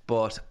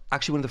 But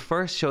actually, one of the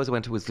first shows I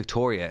went to was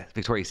Victoria's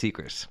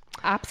Secret.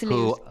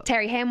 Absolutely.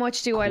 Terry, how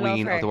much do I love her?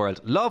 Queen of the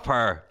world. Love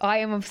her. I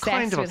am obsessed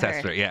kind of with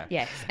obsessed her. with her, yeah.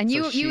 Yes. And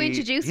you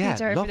introduced me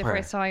to her for the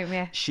first time,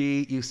 yeah.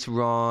 She used to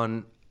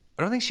run,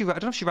 I don't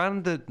know if she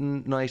ran the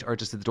night or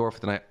just at the door for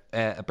the night,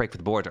 a break for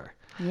the border.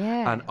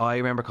 Yeah. And I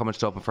remember coming to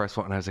Dublin first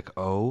one and I was like,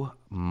 oh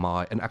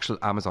my, an actual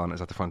Amazon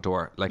is at the front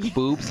door. Like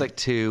boobs like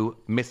 2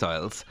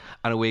 missiles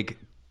and a wig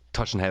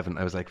touching heaven.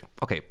 I was like,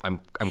 okay, I'm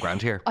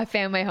grand here. I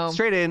found my home.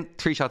 Straight in,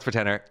 3 shots for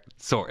tenner,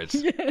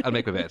 sorted. I'll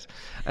make my bed.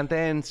 And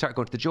then started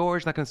going to the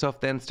George and that kind of stuff.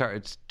 Then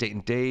started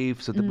dating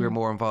Dave so that we were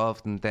more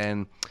involved. And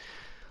then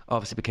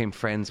obviously became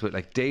friends with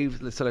like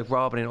Dave, so like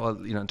Robin and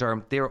all, you know,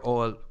 Durham, they were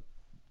all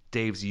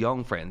Dave's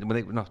young friend. When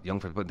they were not young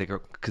friends, but they were,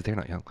 because they're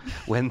not young.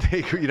 When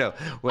they, you know,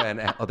 when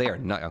they are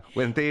not young.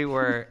 When they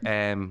were,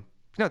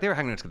 you know, they were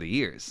hanging out together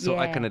years. So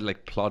I kind of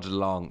like plodded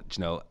along,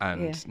 you know,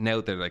 and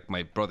now they're like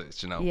my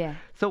brothers, you know. Yeah.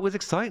 So it was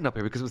exciting up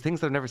here because it was things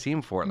that I've never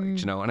seen before, like,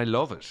 you know, and I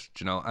love it,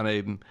 you know,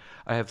 and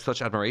I have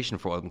such admiration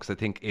for them because I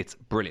think it's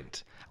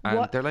brilliant.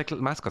 And they're like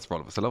little mascots for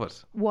all of us. I love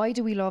it. Why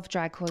do we love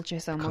drag culture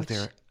so much?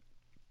 Because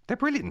they're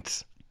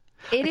brilliant.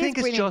 I think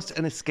it's just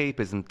an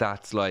escapism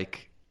that's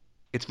like,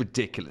 it's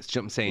ridiculous. Do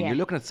you know what I'm saying? You're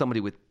looking at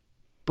somebody with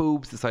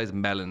boobs the size of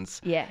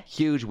melons,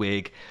 huge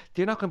wig.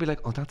 You're not going to be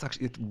like, oh,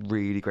 it's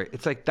really great.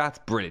 It's like, that's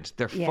brilliant.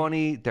 They're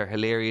funny, they're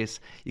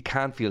hilarious. You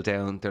can't feel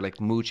down. They're like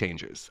mood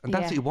changers, and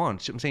that's what you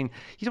want. You know what I'm saying?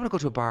 You don't want to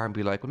go to a bar and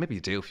be like, well, maybe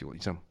you do if you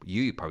want. You know,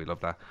 you probably love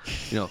that,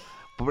 you know.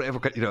 But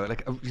whatever, you know,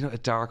 like, you know, a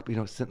dark, you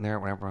know, sitting there,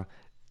 whatever.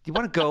 You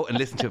want to go and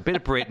listen to a bit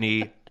of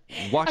Britney.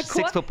 Watch a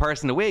 6-foot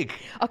person in a wig.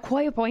 A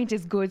quiet point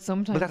is good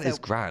sometimes. But that is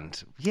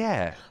grand.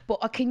 Yeah.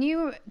 But did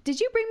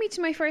you bring me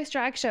to my first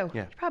drag show?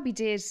 Yeah. You probably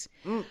did.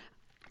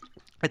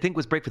 I think it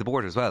was Break for the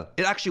Border as well.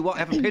 It actually, I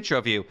have a picture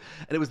of you,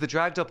 and it was the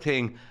dragged up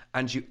thing,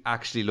 and you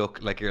actually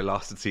look like you're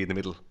lost at sea in the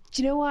middle.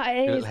 Do you know what it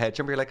is? Your little head.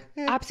 Remember, you're like,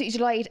 absolutely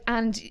delighted.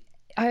 And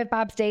I had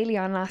Babs Daly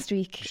on last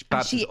week.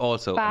 Babs is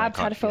also Babs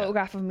an had a icon,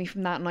 photograph of me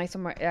from that night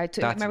somewhere. I remember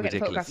getting a ridiculous.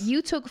 photograph.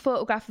 You took a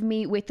photograph of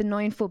me with the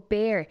 9-foot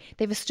bear.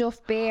 They have a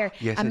stuffed bear.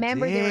 Yes, and I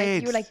remember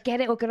did. you were like, get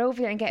over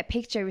there and get a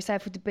picture of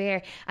yourself with the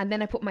bear. And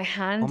then I put my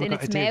hand in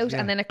its I did, mouth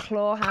and then a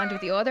claw hand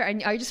with the other.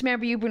 And I just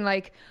remember you being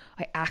like,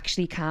 I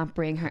actually can't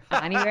bring her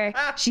anywhere.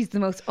 She's the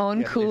most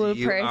uncool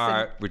you person. You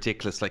are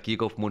ridiculous. Like, you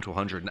go from 1 to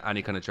 100 in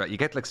any kind of drag. You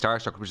get like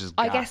starstruck, which is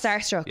gas. I get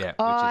starstruck. Yeah,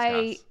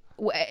 which is gas.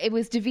 It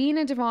was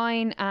Davina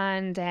Divine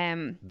and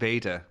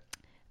Veda.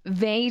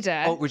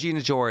 Oh, Regina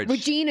George.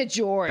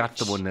 That's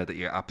the one now that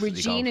you're absolutely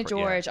Regina gone for.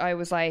 George. I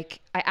was like,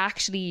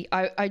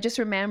 I just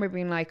remember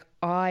being like,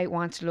 I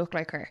want to look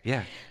like her.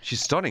 Yeah,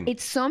 she's stunning.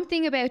 It's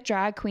something about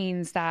drag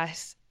queens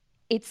that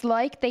it's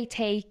like they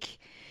take,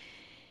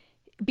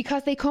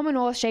 because they come in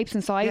all shapes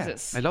and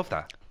sizes. Yeah, I love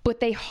that. But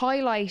they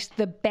highlight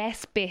the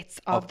best bits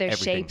of their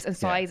everything. shapes and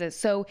sizes.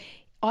 So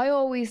I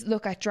always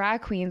look at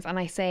drag queens and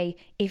I say,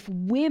 if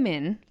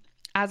women,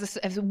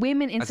 as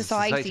women in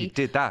society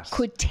did that,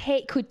 could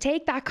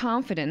take that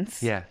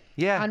confidence,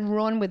 and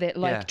run with it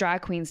like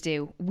drag queens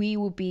do, we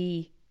would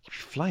be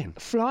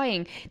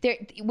flying. There,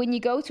 when you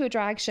go to a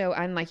drag show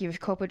and like you have a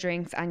couple of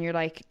drinks and you're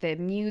like, the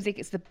music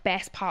is the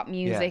best pop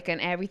music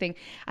and everything,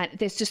 and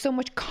there's just so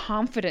much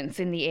confidence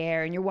in the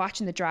air, and you're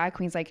watching the drag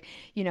queens, like,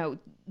 you know,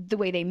 the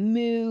way they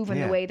move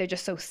and the way they're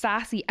just so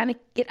sassy, and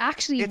it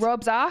actually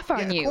rubs off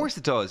on you. Of course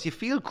it does. You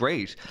feel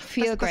great. That's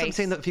what I'm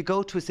saying, that if you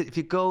go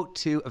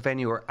to a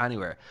venue or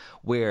anywhere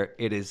where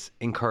it is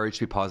encouraged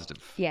to be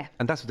positive,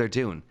 and that's what they're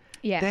doing,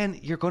 then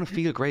you're going to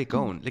feel great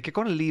going. Like, you're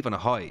going to leave on a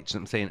high, do you know what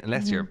I'm saying?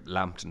 Unless you're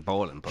lamped and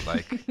bowling, but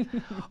like,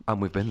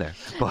 and we've been there.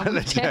 But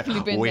We've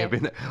definitely been there. But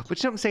you know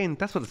what I'm saying?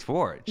 That's what it's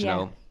for, do you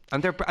know?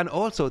 And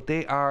also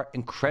they are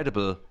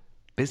incredible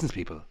business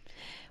people.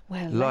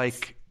 Well,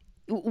 like,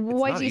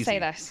 why do you say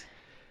that?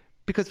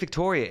 Because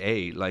Victoria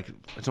A, like, I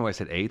don't know why I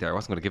said A there. I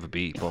wasn't going to give a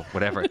B, but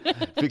whatever.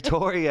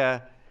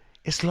 Victoria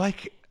is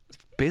like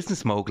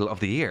business mogul of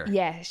the year.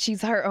 Yeah,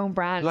 she's her own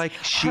brand. Like,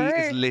 she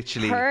is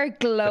literally her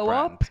glow the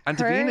up. And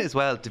Davina as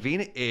well.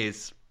 Davina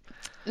is...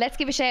 Let's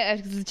give a shout out,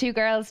 because the two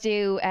girls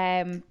do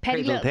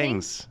Petty Little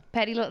Things.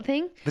 Petty Little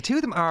Thing. The two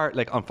of them are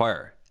like on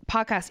fire.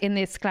 Podcast in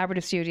this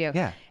collaborative studio.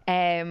 Yeah.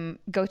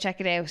 Go check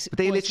it out. But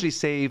they literally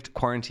saved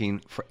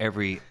quarantine for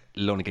every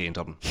lonely gay in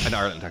Dublin. In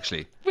Ireland,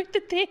 actually. With the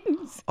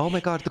things. Oh my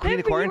God, the Queen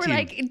of Remember Quarantine. You were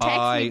like,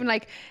 text me even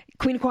like,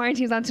 Queen of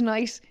Quarantine's on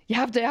tonight. You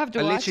have to I watch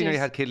literally nearly it.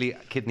 had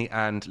kidney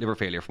and liver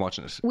failure from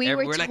watching it. We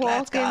were like,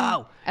 let's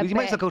go. You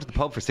might as well about- go to the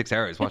pub for 6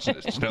 hours watching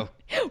it, you know.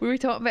 We were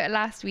talking about it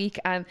last week,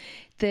 and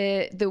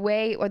the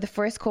way, or the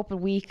first couple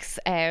of weeks,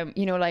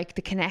 you know, like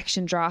the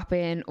connection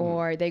dropping,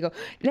 or they go,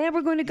 now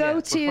we're going to go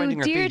we're to finding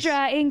our feet.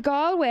 Deirdre in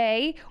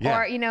Galway,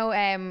 Yeah. or, you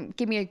know,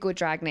 give me a good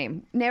drag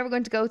name. Now we're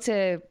going to go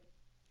to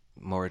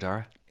Maura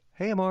Dara.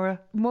 Hey, Maura.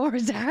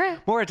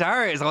 Moradara. Maura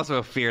Dara is also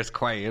a fierce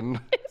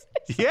queen.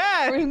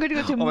 Yeah. We're going to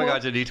go to Oh my Mor-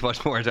 God, you need to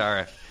watch Maura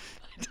Dara.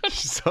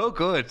 She's so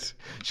good.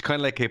 She's kind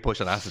of like Kate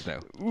Bush on acid now.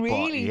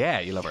 Really? But yeah,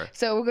 you love her.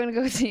 So we're going to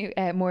go to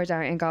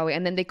Moradara in Galway,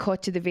 and then they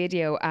cut to the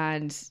video,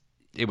 and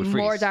It would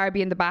freeze. Moradara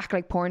be in the back,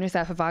 like pouring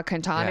herself a vodka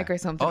and tonic Yeah. or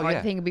something. Oh, Or yeah.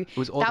 I think it'd be, It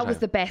was all the that was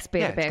time. the best bit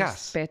Yeah,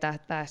 it's about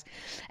gas.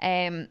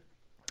 that.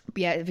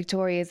 But yeah,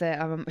 Victoria's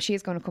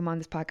she's going to come on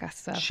this podcast.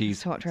 So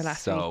She's talked to her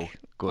last so week.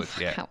 good,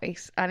 yeah. Can't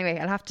wait. Anyway,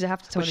 I'll have to tone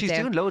But it she's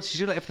down. doing loads. She's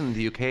doing like everything in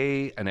the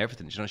UK and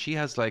everything. You know, she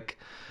has like...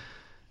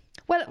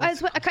 Well, I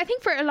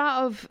think for a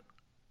lot of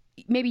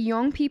maybe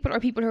young people or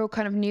people who are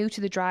kind of new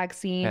to the drag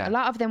scene, Yeah. a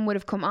lot of them would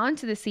have come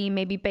onto the scene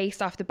maybe based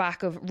off the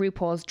back of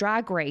RuPaul's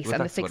Drag Race Well,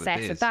 and the that's what it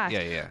success of is. that.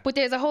 Yeah, yeah. But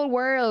there's a whole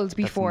world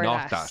before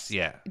not that. that,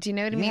 yeah. Do you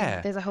know what I mean?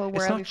 Yeah. There's a whole world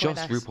It's not before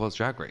just that. RuPaul's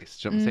Drag Race.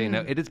 Do you know what I'm saying?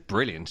 Now, it is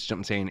brilliant. Do you know what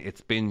I'm saying?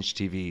 It's binge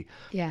TV.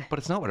 Yeah. But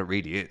it's not what it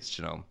really is,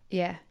 do you know?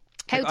 Yeah.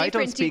 How Like,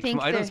 different do you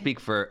think? I don't speak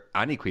for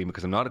any queen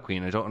because I'm not a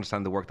queen. I don't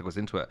understand the work that goes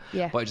into it.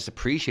 Yeah. But I just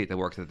appreciate the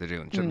work that they're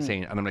doing. Do you know what I'm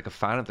saying? And I'm like a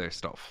fan of their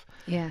stuff.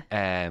 Yeah.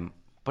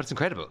 But it's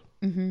incredible.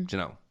 Do you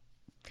know?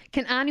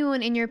 Can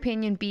anyone, in your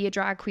opinion, be a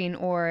drag queen,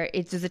 or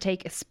does it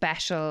take a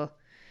special?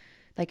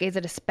 Like, is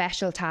it a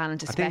special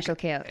talent, a special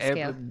skill?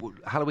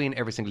 Halloween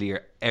every single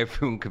year,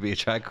 everyone could be a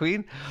drag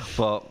queen,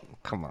 but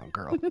come on,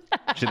 girl. Do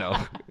you know?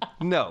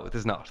 No,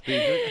 there's not.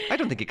 I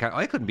don't think you can.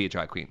 I couldn't be a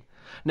drag queen.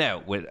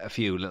 Now, with a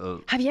few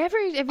little Have you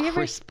ever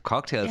crisp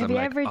cocktails, have I'm you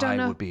like, ever done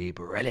I a- would be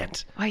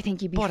brilliant. I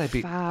think you'd be But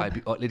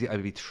fab.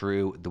 I'd be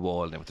through the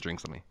wall now with the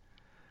drinks on me.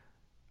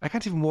 I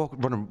can't even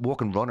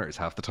walk in runners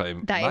half the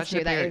time. That is Imagine true.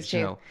 up That here, is you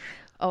true. know.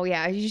 Oh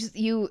yeah,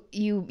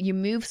 you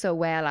move so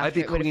well I'd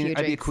be after with a few I'd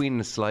be a drinks. queen in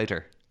a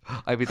slider.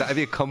 I'd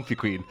be a comfy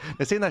queen.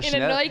 Now saying that, In a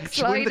Chanel, Nike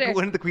slider.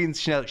 one of the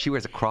queens, Chanel, she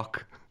wears a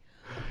croc.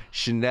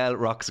 Chanel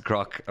rocks a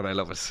croc, and I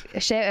love it. A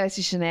shout out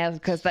to Chanel,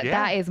 because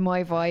that is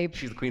my vibe.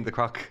 She's the queen of the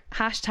croc.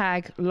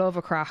 Hashtag love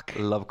a croc.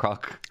 Love a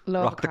croc.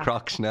 Love Rock a the croc.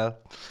 croc, Chanel.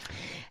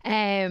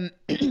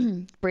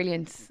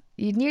 Brilliant.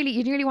 You'd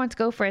nearly want to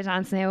go for a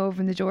dance now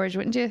over in the George,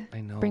 wouldn't you?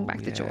 I know, Bring back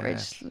the yeah. George.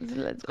 Let's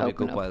Only a open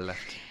good up. while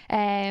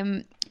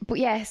left. But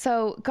yeah,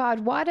 so God,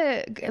 what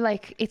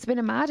it's been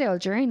a mad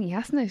old journey,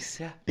 hasn't it?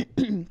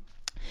 Yeah.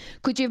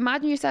 Could you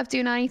imagine yourself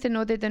doing anything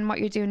other than what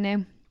you're doing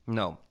now?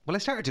 No. Well, I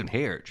started doing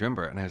hair, do you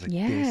remember? And I was like,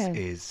 Yeah. this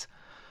is...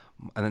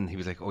 And then he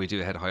was like, oh, we do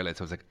a head of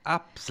highlights. I was like,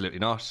 absolutely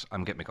not.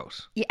 I'm getting my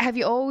coat. Yeah, have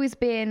you always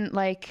been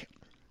like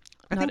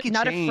I think you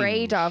not change.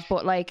 afraid of,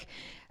 but like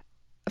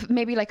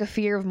maybe like a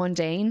fear of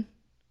mundane?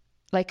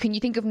 Like, can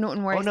you think of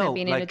nothing worse no, than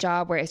being in a like-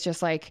 job where it's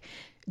just like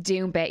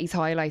doing Betty's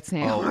highlights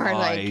now? Oh, or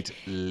like, I'd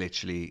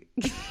literally...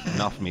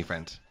 not for me,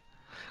 friend.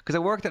 Because I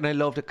worked it and I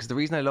loved it. Because the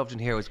reason I loved it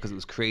here was because it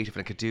was creative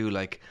and I could do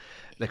like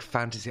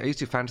fantasy. I used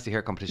to do fantasy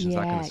hair competitions,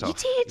 that kind of Yeah,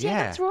 stuff. you did,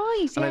 yeah, that's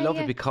right. And I Yeah, loved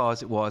yeah. it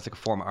because it was like a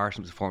form of art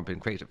and it was a form of being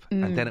creative.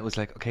 And then it was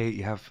like, okay,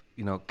 you have,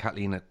 you know,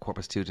 Kathleen at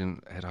Corpus 2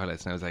 doing head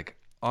highlights. And I was like,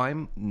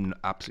 I'm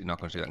absolutely not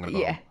going to do that. I'm going to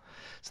go Yeah. home.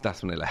 So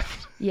that's when I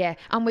left. yeah,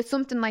 and with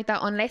something like that,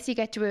 unless you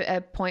get to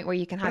a point where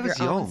you can have I was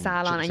your own young,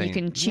 salon do you know and what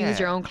you I'm can saying? choose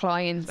your Yeah. own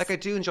clients. Like I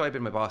do enjoy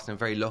being my boss and I'm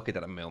very lucky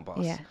that I'm my own boss.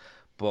 Yeah.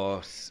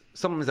 But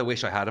sometimes I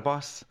wish I had a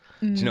boss.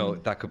 Do you know,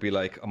 that could be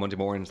like on Monday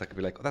mornings, that could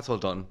be like, oh, that's all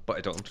done, but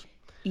I don't.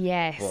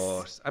 yes.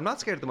 But I'm not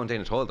scared of the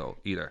mundane at all though,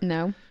 either.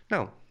 No.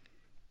 No.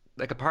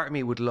 Like a part of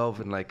me would love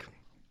in like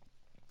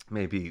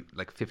maybe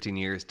like 15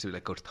 years to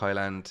like go to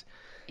Thailand,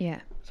 Yeah.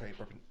 Sorry,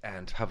 burping.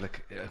 And have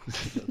like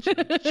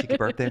cheeky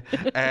birthday.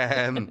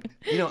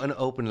 You know, and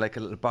open like a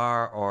little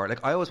bar, or like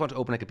I always want to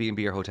open like a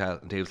B&B or hotel,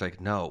 and Dave's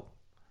like, no.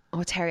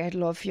 Oh, Terry, I'd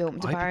love you open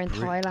a bar in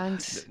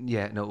Thailand.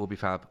 Yeah, no, it would be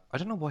fab. I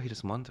don't know why he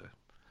doesn't want it,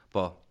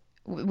 but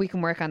We can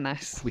work on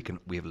that.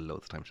 we have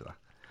loads of time for that.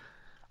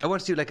 I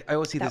want to do like, I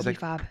always see That these would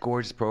be like fab.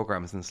 gorgeous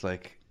programs, and it's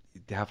like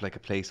they have like a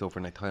place over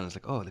in like Thailand. It's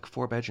like, oh, like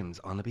 4 bedrooms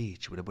on the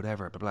beach with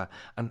whatever, blah blah,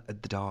 and the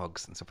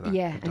dogs and stuff like that.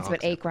 Yeah, The and it's about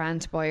dogs. $8,000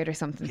 to buy it or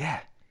something. Yeah,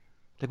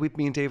 like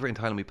me and Dave were in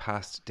Thailand. We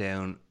passed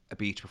down a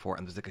beach before,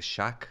 and there's like a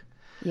shack.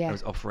 Yeah. That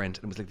was up for rent,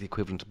 and it was like the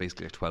equivalent of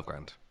basically like 12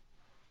 grand.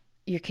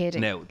 You're kidding.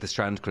 Now the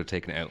Strand could have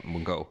taken it out in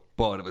one go,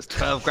 but it was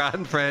 12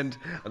 grand, friend,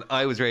 and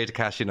I was ready to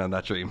cash in on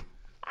that dream.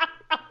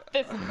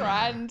 This is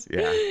grand.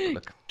 Yeah,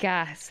 look.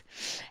 Gas.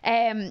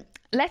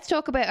 Let's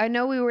talk about, I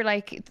know we were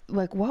like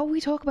what will we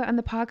talk about on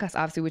the podcast?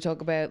 Obviously we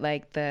talk about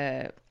like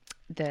the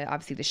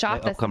obviously the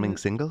shop My upcoming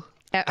single.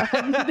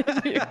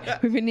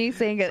 We've been new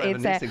single. So I have a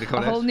It's new a single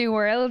coming whole out. new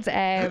world.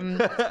 I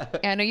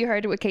know you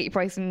heard it with Katie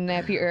Price and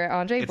Peter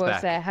Andre, It's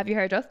but back. have you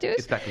heard us do it?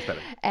 It's back, it's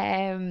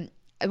better.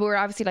 We're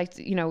obviously like,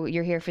 you know,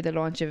 you're here for the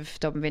launch of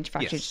Dublin Vintage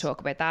Factory Yes. to talk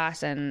about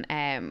that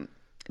and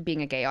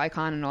being a gay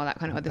icon and all that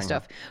kind of other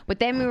stuff. But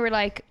then we were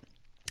like,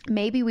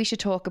 maybe we should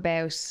talk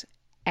about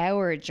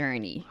our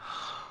journey.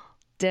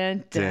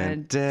 Dun,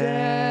 dun,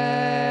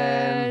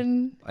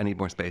 dun. I need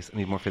more space. I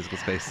need more physical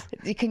space.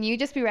 Can you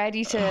just be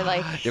ready to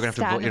like You're gonna have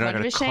to. stand You're in not front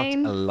going of to a cut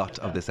Shane? a lot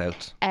of this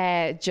out.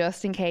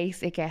 Just in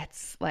case it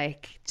gets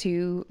like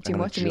too I'm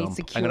gonna much of me jump.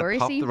 I'm going to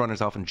pop security. the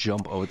runners off and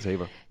jump over the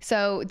table.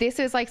 So this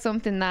was like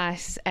something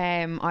that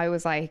I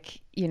was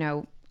like, you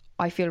know,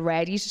 I feel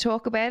ready to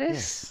talk about it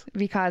Yes.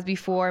 because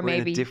before We're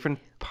maybe in a different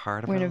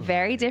part of we're in our a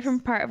very lives.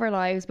 different part of our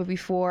lives, but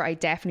before I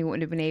definitely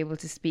wouldn't have been able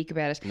to speak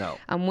about it. No.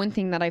 And one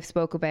thing that I've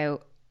spoke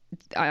about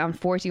on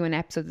 41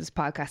 episodes of this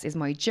podcast is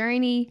my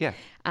journey, Yeah.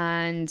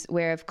 and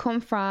where I've come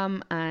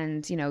from,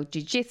 and you know,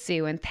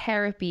 jiu-jitsu and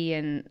therapy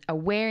and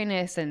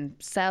awareness and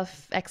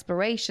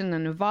self-exploration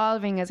and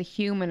evolving as a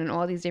human and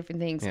all these different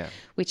things, Yeah.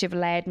 which have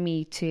led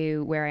me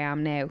to where I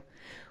am now.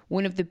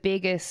 One of the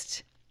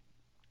biggest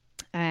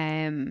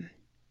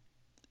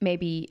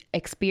maybe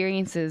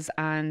experiences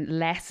and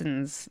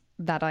lessons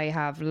that I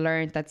have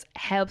learned that's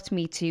helped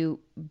me to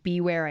be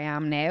where I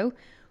am now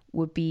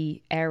would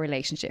be our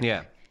relationship.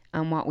 Yeah.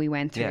 And what we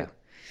went through. Yeah.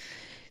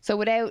 So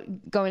without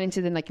going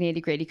into the like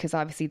nitty gritty, because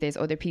obviously there's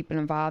other people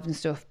involved and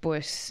stuff,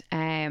 but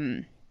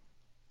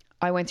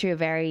I went through a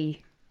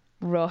very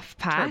rough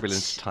patch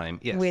Turbulent time,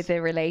 yes. with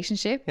a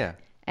relationship. Yeah.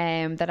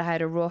 That I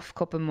had a rough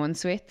couple of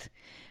months with,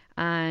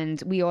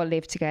 and we all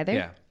lived together.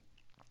 Yeah.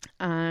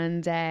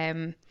 And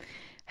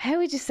how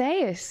would you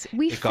say it?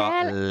 We It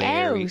got fell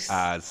Larry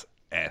out. as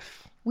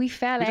F. We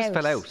fell We out. just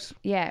fell out.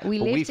 Yeah, we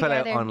But lived we fell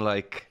together. out on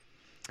like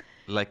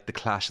the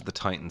Clash of the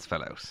Titans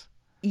fell out.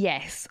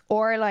 Yes,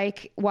 or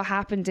like what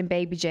happened in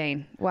Baby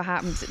Jane. What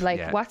happened? Like,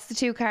 Yeah. what's the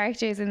two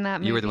characters in that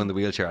movie? You were the one in the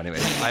wheelchair anyway.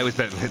 I was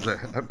Bette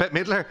Midler. Bette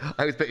Midler?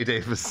 I was Betty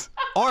Davis.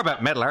 Or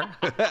Bette Midler.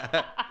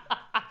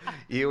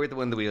 You were the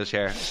one in the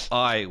wheelchair.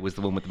 I was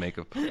the one with the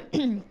makeup.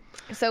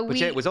 So But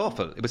yeah, it was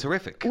awful. It was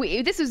horrific.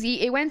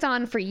 It went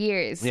on for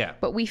years. Yeah.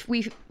 But we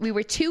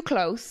were too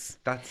close,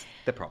 That's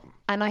the problem.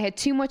 and I had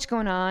too much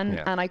going on,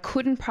 Yeah. and I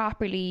couldn't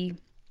properly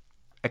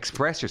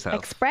Express yourself.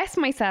 express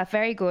myself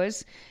very good,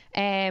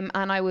 and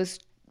I was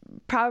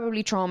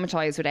probably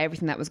traumatized with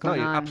everything that was No,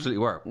 going you on absolutely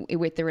were. with the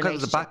Because there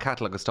relationship. was a back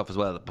catalogue of stuff as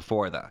well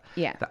before that.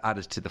 Yeah. That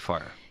added to the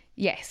fire.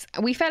 Yes,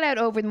 we fell out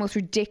over the most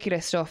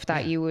ridiculous stuff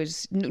that you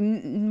was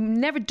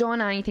never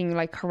done anything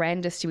like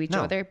horrendous to each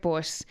No. other,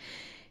 but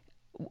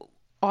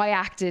I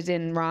acted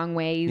in wrong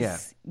ways. Yeah.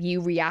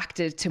 You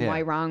reacted to Yeah.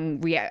 my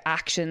wrong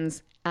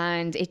actions,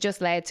 and it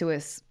just led to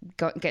us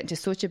getting to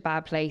such a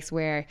bad place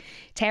where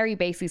Terry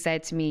basically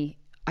said to me,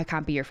 "I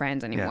can't be your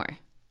friend anymore."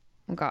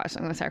 Oh gosh,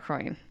 I'm gonna start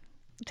crying.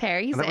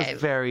 Terry And that said,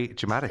 was very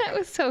dramatic. "That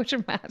was so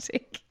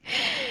dramatic."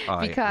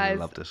 I because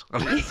loved it.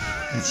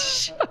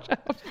 shut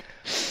up.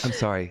 I'm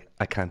sorry,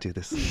 I can't do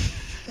this.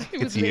 It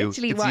It's was you.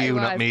 literally It's what you,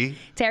 it not was. me.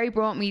 Terry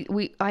brought me.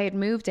 I had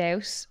moved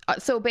out,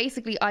 so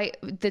basically,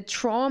 the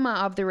trauma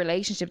of the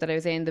relationship that I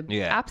was in, the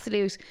Yeah.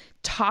 absolute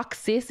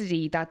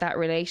toxicity that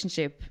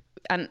relationship.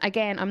 And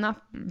again, I'm not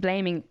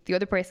blaming the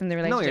other person in the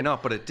relationship. No, you're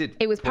not, but it did.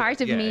 It was but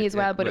part of yeah, me as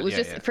well, but it was yeah,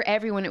 just yeah. for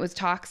everyone. It was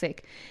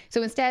toxic.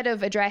 So instead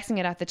of addressing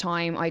it at the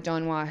time, I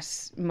done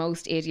what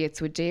most idiots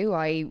would do.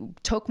 I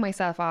took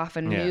myself off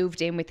and Yeah.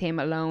 moved in with him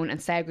alone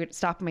and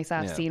stopped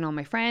myself Yeah. seeing all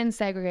my friends,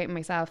 segregating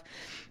myself.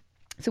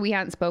 So we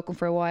hadn't spoken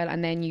for a while,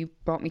 and then you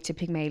brought me to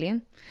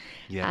Pygmalion.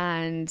 Yeah.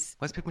 And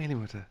What's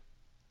Pygmalion with it?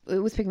 it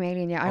was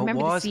Pygmalion, yeah. I Oh, remember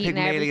the was seat and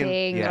Pygmalion?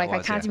 everything. Yeah, it Like, I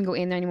was, can't yeah. even go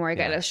in there anymore. I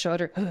get Yeah. a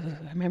shudder.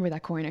 I remember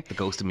that corner. The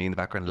ghost of me in the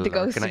background. The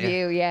ghost of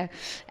you, yeah.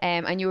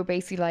 And you were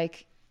basically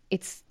like,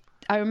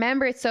 I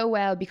remember it so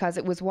well because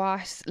it was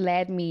what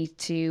led me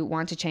to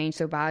want to change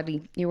so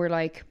badly. You were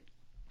like,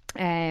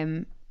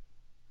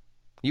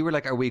 You were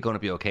like, "Are we going to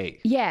be okay?"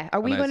 yeah, are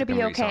we And I was going to like, be "I'm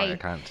really okay? sorry, I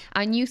can't."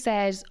 And you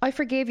said, I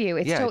forgive you.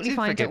 It's Yeah, I totally did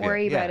fine. forgive Don't you,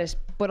 worry about yeah. it.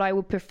 But I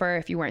would prefer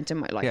if you weren't in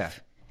my life. Yeah.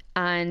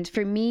 And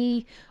for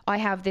me, I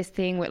have this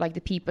thing with like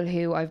the people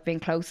who I've been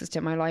closest to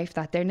in my life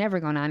that they're never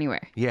going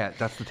anywhere. Yeah,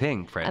 that's the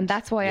thing, friend. And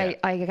that's why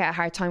I get a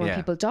hard time when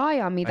people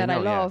die on me that I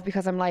love,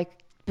 because I'm like,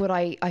 but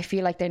I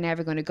feel like they're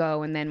never going to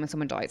go. And then when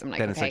someone dies, I'm like,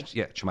 then okay. it's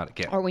like, traumatic,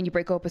 yeah. Or when you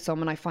break up with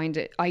someone,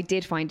 I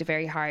did find it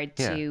very hard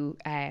to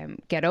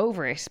get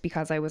over it,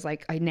 because I was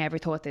like, I never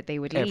thought that they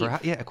would leave.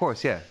 Yeah, of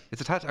course, yeah.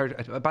 It's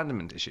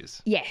abandonment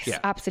issues. Yes,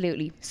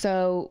 absolutely.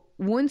 So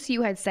once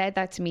you had said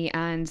that to me,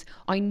 and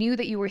I knew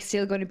that you were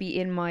still going to be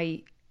in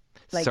my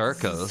like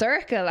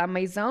circle and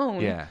my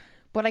zone,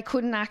 but I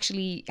couldn't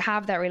actually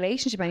have that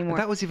relationship anymore. And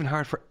that was even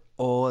hard for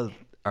all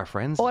our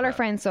friends. All our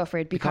friends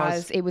suffered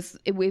because it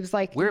was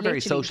like, we're a very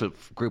social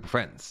group of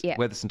friends,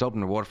 whether it's in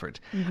Dublin or Waterford,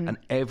 and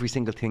every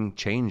single thing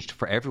changed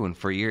for everyone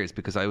for years,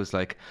 because I was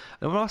like,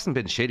 it wasn't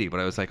been shitty, but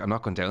I was like, I'm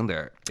not going down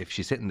there if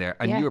she's sitting there.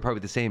 And you were probably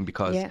the same,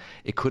 because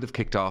it could have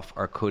kicked off,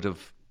 or could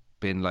have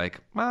been like,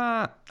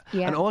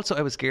 and also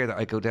I was scared that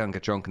I'd go down and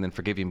get drunk and then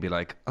forgive you and be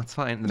like, oh, it's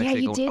fine, and the next day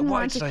you didn't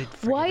why want did to. I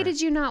forgive Why her? did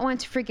you not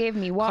want to forgive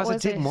me? What was it?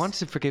 Because I didn't want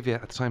to forgive you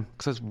at the time,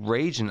 because I was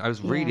raging. I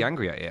was really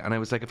angry at you, and I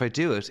was like, if I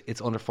do it,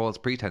 it's under false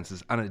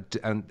pretenses, and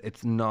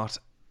it's not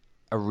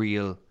a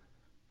real.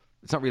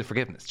 It's not real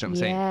forgiveness. Do you know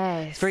what I'm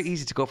saying? It's very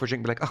easy to go for a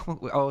drink and be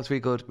like, oh, it's really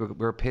good.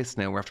 We're pissed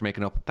now. We're after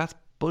making up. That's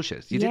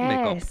bullshit. You didn't make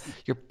up.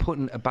 You're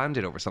putting a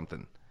band-aid over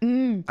something,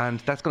 and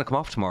that's going to come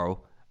off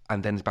tomorrow,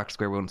 and then it's back to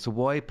square one. So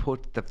why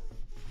put the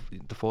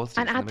false?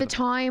 And at the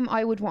time,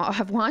 I would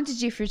have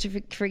wanted you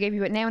to forgive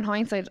you, but now in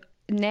hindsight,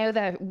 now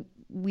that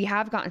we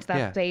have gotten to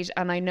that stage,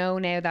 and I know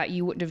now that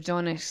you wouldn't have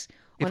done it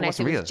unless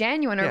it was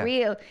genuine or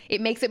real, it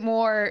makes it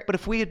more. But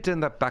if we had done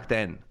that back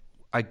then,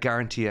 I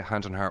guarantee you,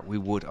 hand on heart, we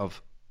would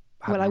have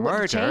had I murder.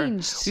 wouldn't have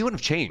changed. We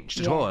wouldn't have changed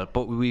at all,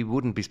 but we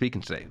wouldn't be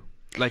speaking today.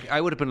 Like,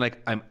 I would have been like,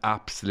 I'm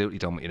absolutely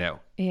done with you now.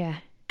 Yeah.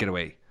 Get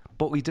away.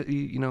 But we did,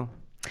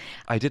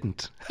 I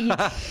didn't.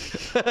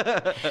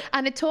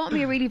 And it taught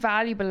me a really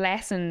valuable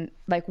lesson,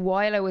 like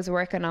while I was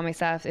working on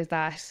myself, is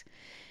that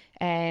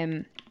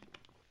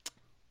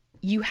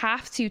you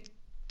have to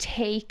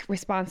take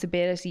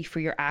responsibility for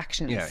your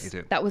actions. Yeah, you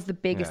do. That was the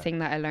biggest thing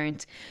that I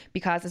learned,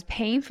 because as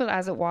painful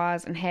as it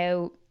was, and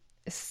how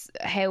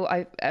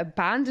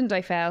abandoned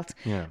I felt,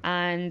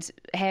 and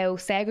how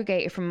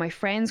segregated from my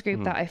friends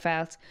group that I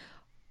felt,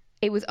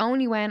 it was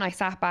only when I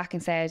sat back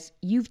and said,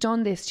 you've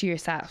done this to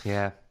yourself.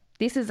 Yeah.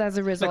 This is as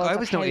a result I of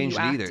was how no you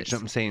angel either, do you acted. know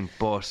what I'm saying?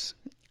 But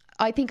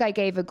I think I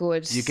gave a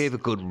good... you gave a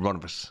good run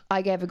of it.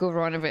 I gave a good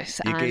run of it.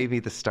 You gave me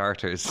the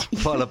starters,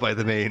 followed by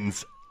the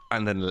mains,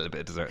 and then a little bit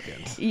of dessert at the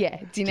end.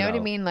 Yeah, do you know what I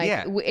mean?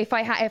 Like, if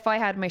I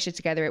had my shit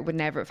together, it would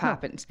never have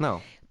happened.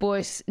 No.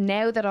 But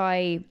now that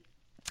I'm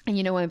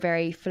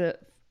very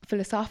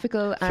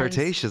philosophical and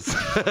flirtatious.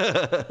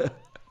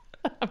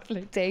 I'm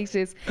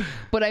flirtatious,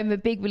 but I'm a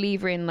big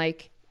believer in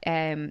like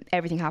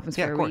everything happens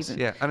for a reason.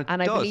 Yeah, and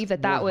I believe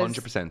that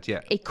 100%, yeah.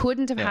 It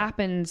couldn't have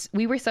happened.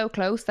 We were so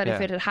close that if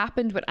it had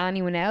happened with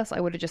anyone else, I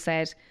would have just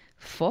said,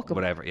 "Fuck 'em.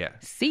 Whatever." Yeah.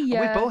 See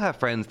ya. And we both have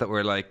friends that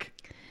were like,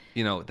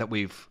 that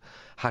we've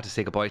had to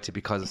say goodbye to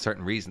because of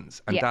certain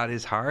reasons, and that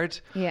is hard.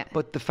 Yeah.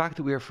 But the fact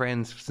that we were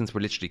friends since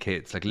we're literally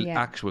kids, like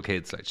actual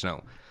kids, like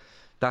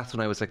that's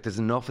when I was like, there's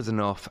enough is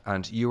enough,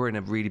 and you were in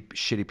a really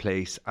shitty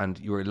place and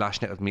you were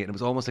lashing out at me, and it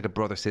was almost like a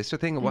brother-sister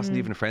thing. It wasn't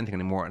even a friend thing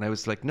anymore, and I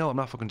was like, no, I'm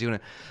not fucking doing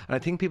it. And I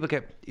think people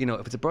get,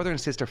 if it's a brother and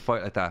sister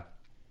fight like that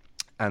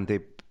and they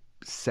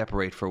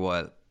separate for a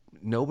while,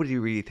 nobody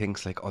really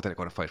thinks like, oh, they're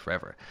going to fight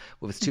forever.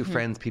 Well, if it's two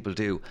friends, people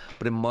do.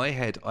 But in my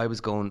head, I was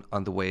going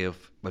on the way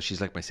of, well,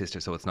 she's like my sister,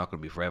 so it's not going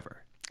to be forever.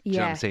 Do you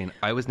know what I'm saying?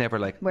 I was never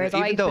like, whereas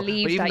I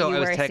believed that you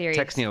were serious.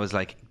 Texting you, I was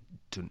like,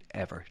 don't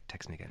ever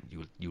text me again.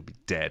 You'll be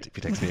dead if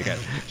you text me again.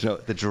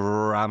 The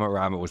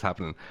drama was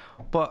happening.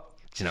 But,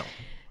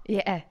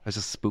 yeah, I was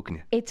just spooking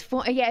you. It's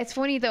it's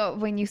funny though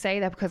when you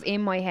say that, because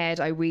in my head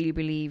I really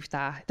believed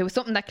that there was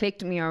something that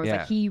clicked with me, or I was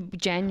like, he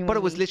genuinely. But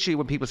it was literally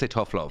when people say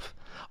tough love,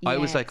 I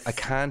was like, I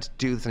can't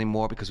do this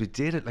anymore, because we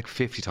did it like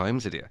 50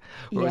 times a day.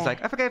 Where it was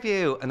like, I forgive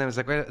you, and then it was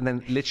like, right, and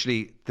then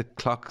literally the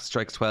clock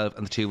strikes 12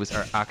 and the two of us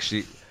are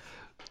actually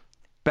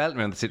belting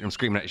around the sitting room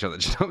screaming at each other.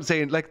 Do you know what I'm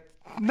saying? Like,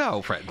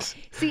 no, friends.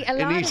 See,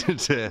 it needed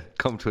to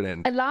come to an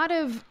end. A lot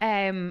of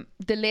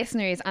the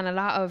listeners and a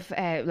lot of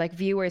like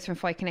viewers from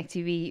Fight Connect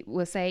TV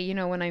will say,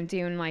 when I'm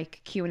doing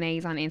like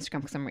Q&As on Instagram,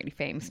 because I'm really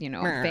famous,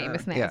 I'm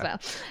famous now as well.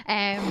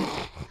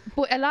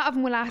 But a lot of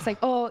them will ask like,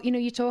 oh,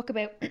 you talk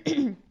about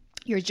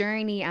your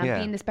journey and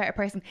being this better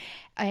person.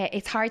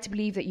 It's hard to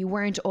believe that you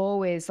weren't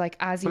always like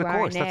as you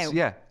are now.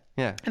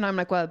 Yeah. And I'm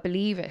like, well,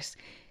 believe it.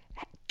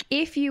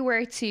 If you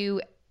were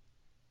to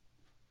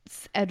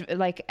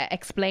like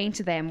explain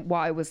to them what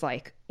I was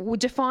like,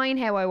 define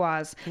how I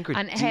was.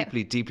 I think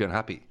you're deeply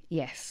unhappy.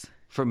 Yes.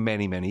 For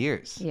many, many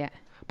years. Yeah.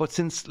 But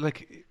since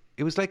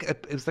it was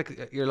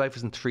like your life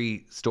was in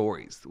 3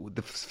 stories.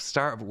 The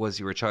start of it was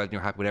you were a child and you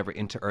were happy, whatever,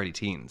 into early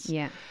teens.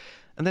 Yeah.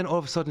 And then all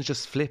of a sudden it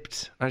just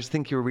flipped. I just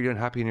think you were really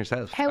unhappy in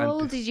yourself. How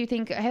old did you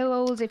think? How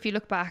old, if you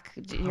look back,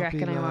 do you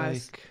reckon I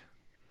was?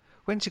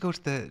 When did you go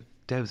to the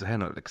Devs of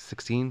Henna? Like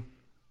 16?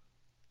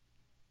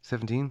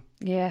 17?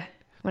 Yeah.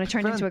 When I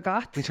turned into a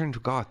goth. We turned into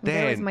a goth.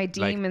 There was Then, my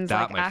demons,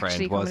 that, like, my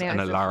actually friend, was coming out. an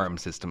I was like, alarm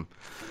system. Do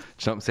you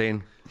know what I'm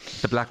saying?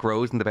 The black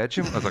rose in the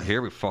bedroom. I was like,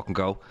 here we fucking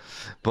go.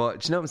 But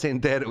do you know what I'm saying?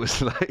 Then it was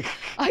like...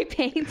 I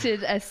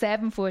painted a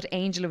 7-foot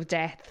angel of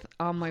death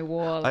on my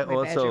wall. I my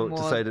also bedroom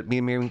wall. decided, me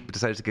and Miriam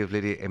decided to give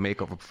Lydia a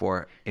makeover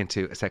before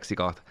into a sexy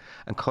goth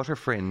and cut her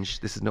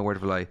fringe. This is no word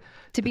of a lie.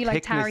 To be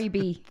like Tari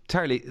B.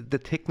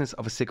 The thickness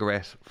of a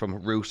cigarette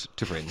from root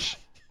to fringe.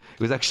 It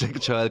was actually like a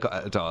child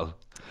got a doll,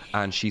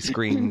 and she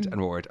screamed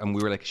and roared, and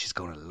we were like, she's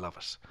going to love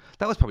it.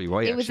 That was probably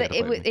why.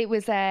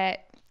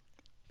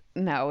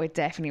 No, it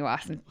definitely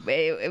wasn't.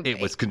 It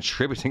was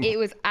contributing. It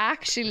was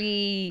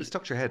actually. It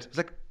stuck to your head. It was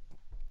like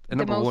a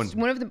number one.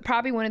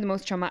 Probably one of the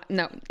most traumatic.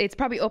 No, it's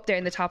probably up there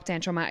in the top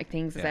 10 traumatic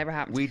things that's ever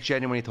happened. We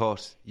genuinely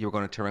thought you were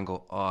going to turn and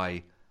go,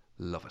 I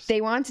love it. They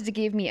wanted to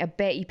give me a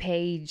Betty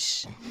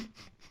Page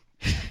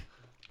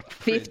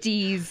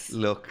 50s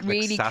look,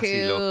 really like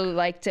cool, look.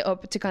 like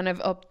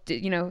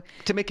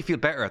to make you feel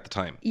better at the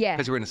time. Yeah,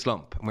 because you were in a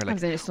slump, and we're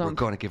like, we're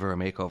going to give her a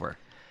makeover.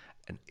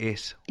 And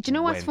it do you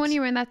know what's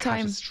funnier in that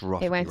time?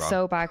 It went wrong.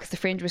 So bad because the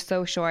fringe was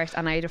so short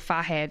and I had a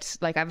fat head.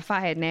 Like I have a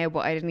fat head now, but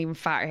I didn't even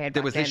fatter head.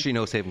 There was then. literally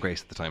no saving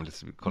grace at the time.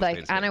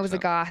 And I was a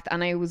goth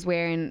and I was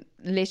wearing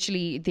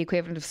literally the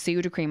equivalent of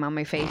Sudocreme on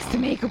my face. The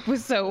makeup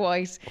was so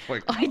white. Oh my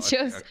God, I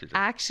just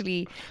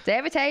actually did I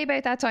ever tell you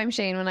about that time,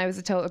 Shane, when I was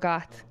a total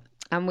goth?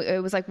 And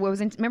it was like,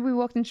 remember we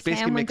walked into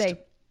town one day,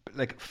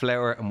 like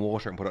flour and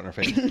water and put it on her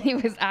face.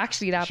 It was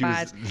actually that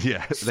bad.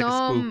 Yeah,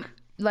 some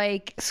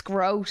like a spook.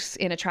 Like scrote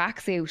in a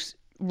tracksuit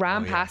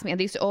ran past me, and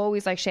they used to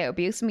always like shout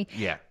abuse at me.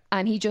 Yeah.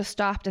 And he just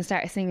stopped and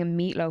started singing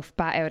Meatloaf,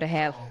 Bat Out of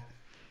Hell.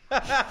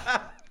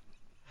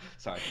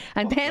 Sorry.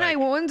 And then I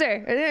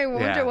wonder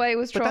why it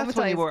was traumatized. But that's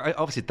when you were,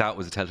 obviously that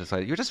was a telltale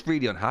sign. You were just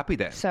really unhappy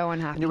then. So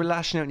unhappy. And you were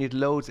lashing out and you had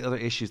loads of other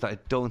issues that I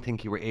don't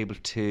think you were able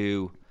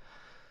to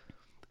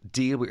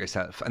deal with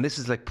yourself. And this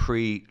is like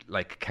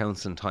like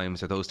counselling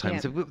times or those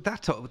times. Yeah.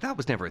 That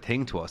was never a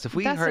thing to us. If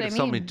we That's heard what of I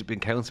somebody mean. being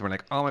counselling, we're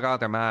like, oh my God,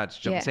 they're mad. Do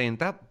you know what I'm Yeah. saying?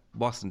 That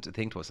wasn't a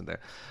thing to us in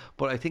there.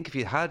 But I think if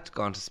you had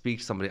gone to speak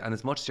to somebody, and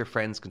as much as your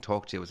friends can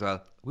talk to you as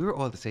well, we were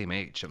all the same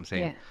age. I'm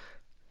saying. Yeah.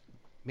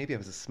 Maybe I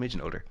was a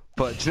smidgen older,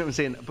 but do you know what I'm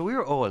saying? But we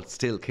were all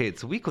still kids,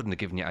 so we couldn't have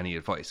given you any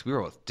advice. We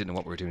were all didn't know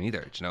what we were doing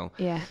either, do you know?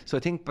 Yeah. So I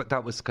think, but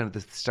that was kind of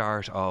the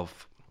start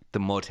of the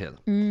mud hill,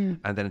 and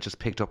then it just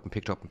picked up and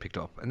picked up and picked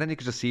up, and then you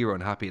could just see you were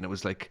unhappy, and it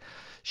was like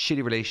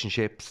shitty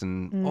relationships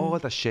and all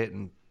that shit,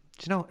 and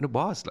do you know, and it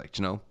was like,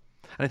 do you know,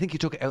 and I think you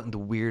took it out in the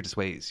weirdest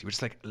ways. You were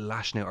just like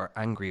lashing out or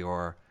angry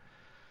or.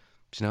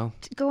 Do you know?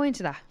 Go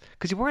into that.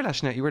 Because you were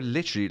lashing out. You were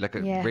literally like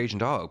a raging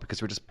dog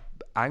because you were just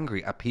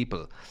angry at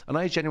people. And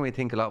I genuinely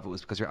think a lot of it was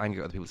because you're angry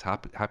at other people's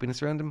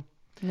happiness around them.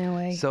 No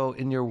way. So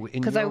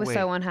because I was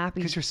so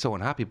unhappy. Because you're so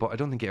unhappy, but I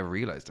don't think you ever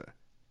realised it.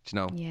 Do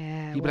you know?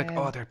 Yeah. You'd be like,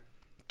 oh, they're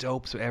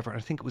dopes, whatever. And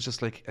I think it was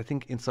just like, I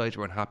think inside you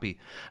were unhappy.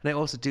 And I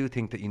also do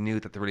think that you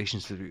knew that the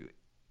relationship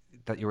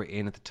that you were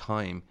in at the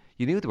time,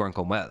 you knew they weren't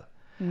going well.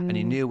 And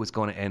you knew it was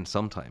going to end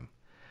sometime.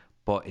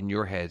 But in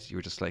your head, you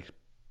were just like,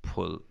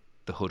 pull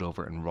the hood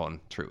over and run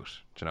through it,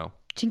 do you know? Do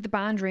you think the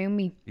band ruined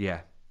me?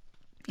 Yeah.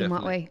 In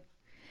what way?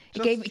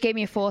 It gave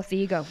me a false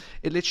ego.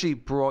 It literally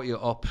brought you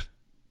up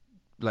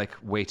like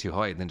way too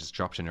high and then just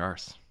dropped you in your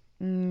arse.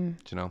 Do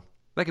you know?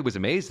 Like it was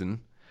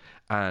amazing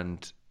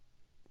and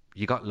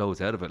you got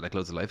loads out of it, like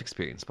loads of life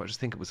experience, but I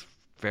just think it was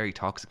very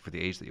toxic for the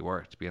age that you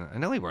were to be in. I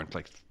know you weren't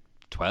like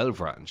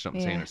 12 rotten, you know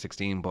what I'm saying, or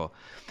 16, but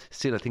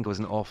still I think it was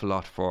an awful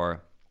lot for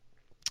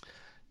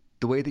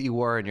the way that you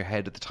were in your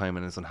head at the time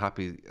and as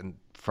unhappy and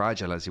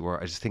fragile as you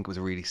were. I just think it was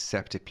a really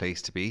septic place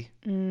to be.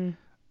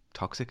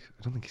 Toxic?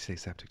 I don't think you say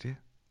septic, do you?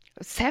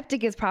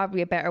 Septic is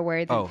probably a better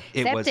word than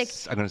septic.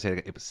 I'm going to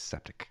say it was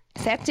septic.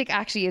 Septic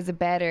actually is a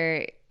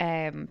better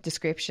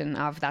description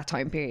of that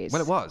time period.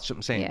 Well, it was, you know what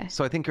I'm saying. Yeah.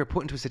 So I think you're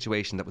put into a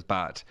situation that was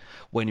bad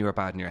when you were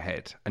bad in your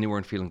head and you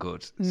weren't feeling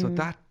good. So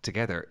that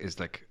together is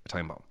like a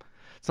time bomb.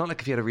 It's not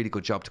like if you had a really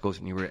good job to go to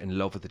and you were in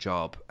love with the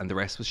job and the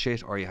rest was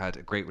shit, or you had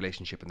a great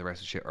relationship and the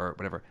rest was shit, or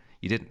whatever.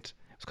 You didn't.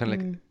 It was kind of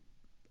like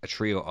a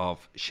trio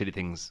of shitty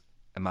things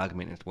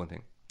amalgamated into one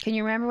thing. Can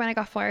you remember when I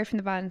got fired from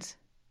the band?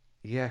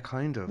 Yeah,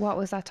 kind of. What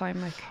was that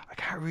time like? I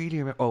can't really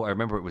remember. Oh, I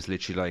remember it was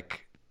literally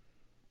like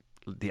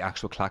the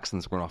actual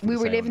claxons were off. We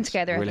were living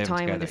together at the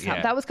time.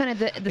 That was kind of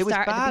the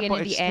start at the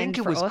beginning of the end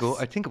for us.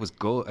 I think it was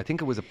good. I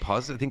think it was a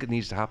positive. I think it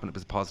needed to happen. It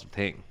was a positive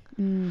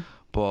thing.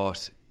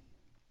 But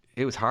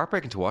it was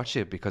heartbreaking to watch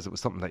it because it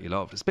was something that you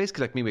loved. It's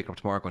basically like me waking up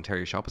tomorrow going, Terry,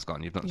 your shop is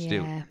gone. You've nothing to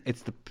do.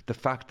 It's the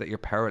fact that you're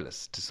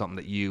powerless to something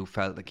that you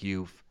felt like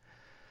you've.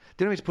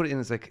 The only way to put it in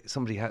is like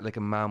somebody had like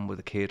a mum with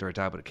a kid or a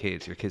dad with a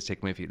kid. Your kid's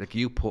taken away from you. Like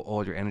you put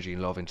all your energy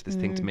and love into this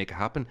thing to make it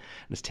happen,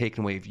 and it's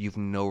taken away. You've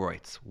no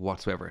rights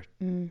whatsoever.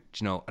 Do you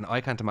know? And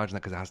I can't imagine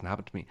that because it hasn't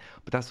happened to me.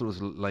 But that's what it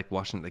was like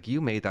watching it. Like you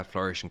made that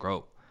flourish and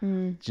grow.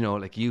 Do you know?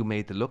 Like you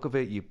made the look of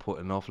it. You put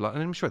an awful lot,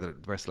 and I'm sure the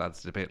rest of the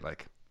lads did a bit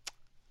like.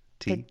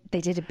 They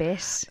did a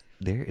bit.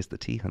 there is the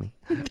tea, honey.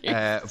 But you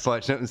know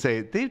what I'm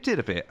saying? They did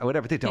a bit, or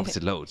whatever. They obviously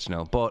did loads, you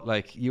know. But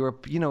like you were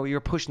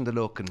pushing the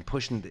look and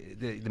pushing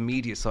the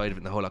media side of it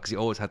and the whole lot, because you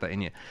always had that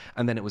in you.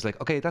 And then it was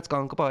like, okay, that's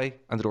gone, goodbye,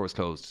 and the door was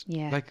closed.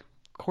 Yeah. Like,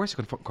 of course you're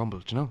gonna fucking crumble,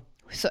 do you know?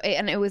 So,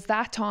 and it was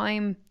that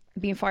time,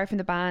 being fired from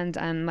the band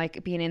and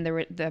like being in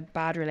the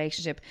bad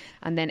relationship,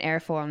 and then Air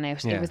falling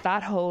out. Yeah. It was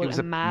that whole It was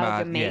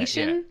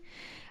amalgamation. yeah.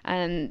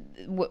 And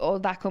all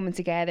that coming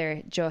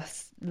together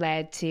just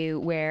led to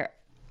where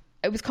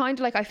it was kind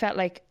of like I felt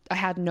like I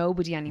had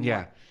nobody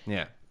anymore.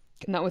 Yeah.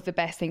 And that was the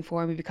best thing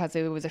for me, because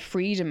there was a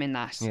freedom in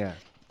that. Yeah.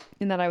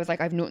 In that I was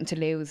like, I've nothing to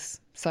lose.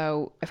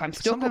 So if I'm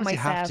stuck Sometimes with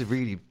myself, you have to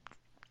really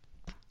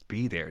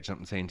be there, do you know what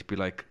I'm saying? To be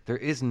like, there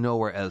is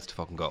nowhere else to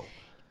fucking go.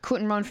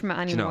 couldn't run from it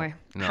anymore.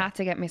 No. Had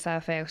to get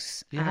myself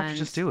out. You have to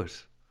just do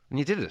it. And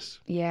you did it.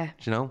 Yeah. Do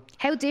you know?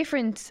 How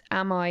different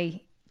am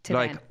I to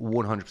Like then?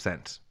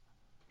 100%.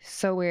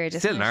 So weird.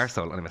 Still isn't an it?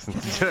 arsehole, I'm missing.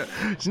 Do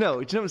you know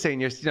what I'm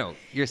saying? You're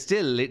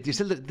still. This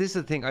is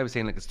the thing I was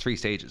saying. Like, it's 3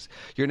 stages.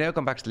 You're now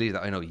gone back to the lady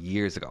that I know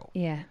years ago.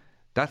 Yeah.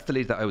 That's the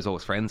lady that I was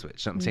always friends with.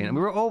 Do you know what I'm saying? And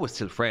we were always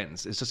still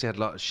friends. It's just we had a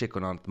lot of shit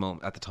going on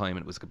at the time,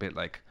 and it was a bit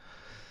like,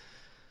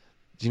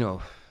 you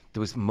know,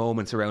 there was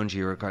moments around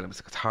you where kind of,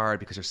 it's hard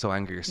because you're so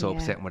angry, you're so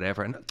upset and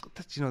whatever. And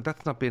that's, you know,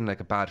 that's not been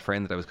like a bad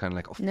friend that I was kind of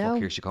like, oh fuck,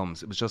 here she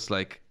comes. It was just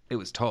like, it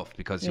was tough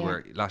because you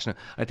were lashing out.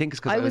 I think it's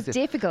because I was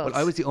difficult. Well,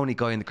 I was the only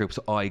guy in the group,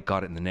 so I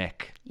got it in the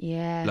neck.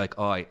 Yeah. Like,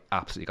 I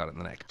absolutely got it in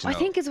the neck. Do you I know?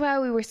 think as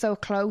well we were so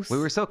close. We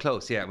were so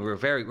close, yeah. We're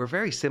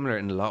very similar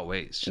in a lot of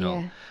ways, you know.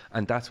 Yeah.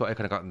 And that's what I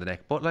kind of got in the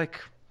neck. But like,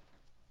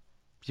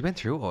 you went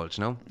through it all,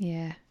 do you know.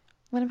 Yeah.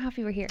 Well, I'm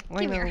happy we're here. I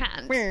Give me your know.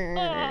 hand.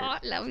 Oh,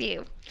 love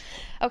you.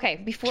 Okay,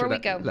 before we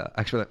go.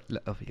 Actually,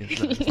 love you.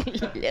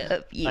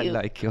 Love you. I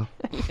like you.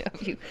 I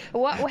love you.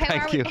 How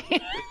Thank are you.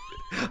 we?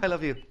 I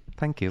love you.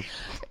 Thank you.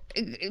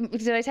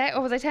 Did I tell?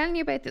 Or was I telling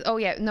you about this? Oh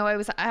yeah, no.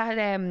 I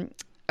had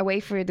away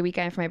for the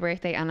weekend for my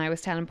birthday, and I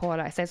was telling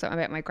Paula. I said something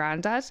about my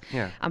granddad.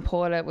 Yeah. And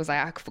Paula was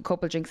like a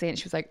couple of drinks in.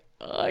 She was like,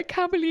 oh, "I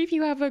can't believe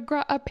you have a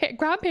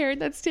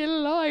grandparent that's still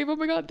alive. Oh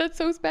my god, that's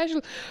so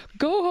special.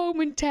 Go home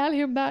and tell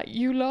him that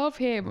you love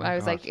him." I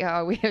was like,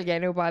 "Yeah, we'll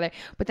get no bother."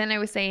 But then I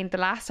was saying the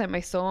last time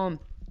I saw him,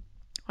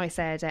 I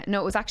said,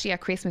 no, it was actually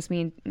at Christmas.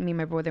 Me and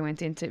my brother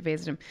went in to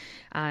visit him,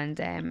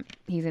 and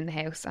he's in the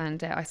house.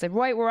 And I said,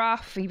 right, we're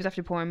off. He was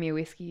after pouring me a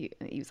whiskey.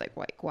 He was like,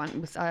 right, go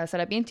on. I said,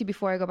 I'll be into you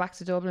before I go back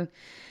to Dublin.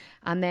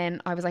 And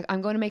then I was like,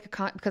 I'm going to make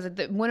because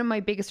one of my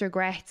biggest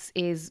regrets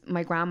is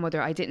my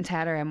grandmother. I didn't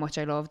tell her how much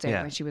I loved her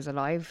when she was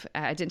alive.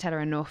 I didn't tell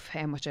her enough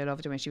how much I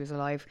loved her when she was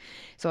alive.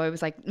 So I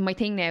was like, my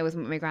thing now is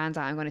with my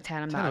granddad, I'm going to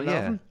tell him that I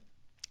love him.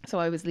 So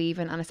I was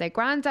leaving and I said,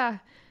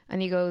 Grandad.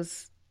 And he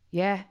goes,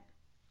 yeah.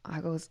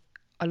 I goes,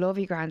 I love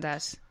you,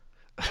 Grandad.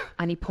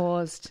 And he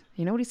paused.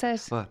 You know what he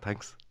said? Well,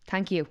 thanks.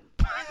 Thank you.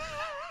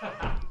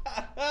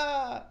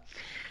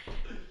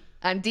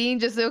 And Dean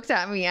just looked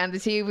at me, and the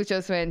two of us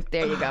just went,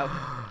 there you go.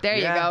 There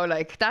you go.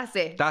 Like, that's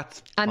it.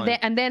 That's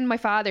and then my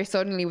father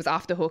suddenly was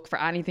off the hook for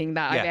anything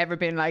that I've ever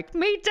been like,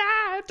 my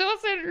dad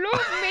doesn't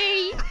love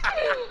me.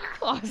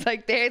 I was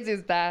like, there's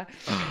his dad.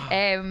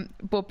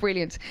 But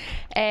brilliant.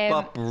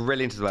 But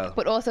brilliant as well.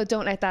 But also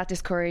don't let that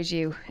discourage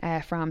you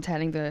from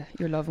telling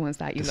your loved ones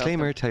that you love them.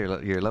 Disclaimer, tell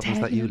your loved ones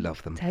that you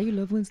love them. Tell your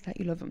loved ones that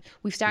you love them.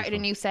 We've started a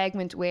new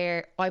segment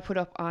where I put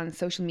up on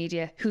social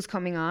media who's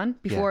coming on.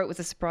 Before it was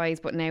a surprise,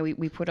 but now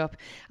we put up,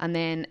 and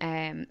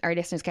then our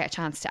listeners get a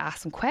chance to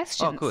ask some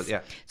questions. Oh, good,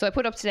 yeah. So I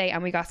put up today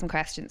and we got some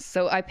questions.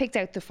 So I picked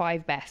out the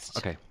 5 best.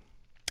 Okay.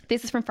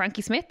 This is from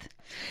Frankie Smith,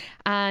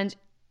 and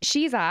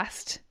she's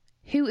asked,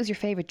 who is your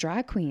favourite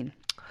drag queen?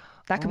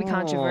 That could be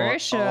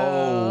controversial.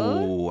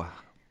 Oh.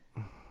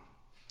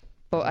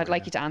 But I'd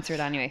like you to answer it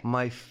anyway.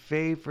 My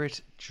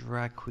favourite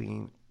drag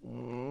queen.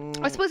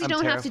 I suppose you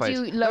don't have to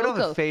do local. I don't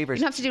have a favourite.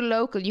 You don't have to do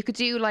local. You could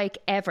do like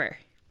ever.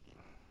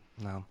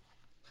 No.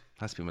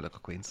 Has to be my local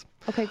queens.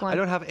 Okay, go on. I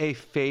don't have a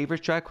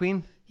favourite drag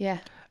queen. Yeah.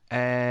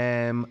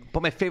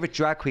 But my favourite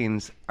drag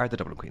queens are the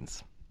Dublin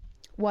queens.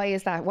 Why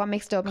is that? What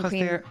makes Dublin Because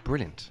queen? they're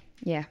brilliant.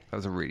 Yeah. That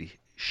was a really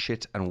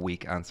shit and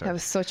weak answer. That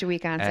was such a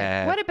weak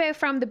answer. What about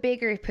from the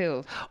bigger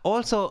pool?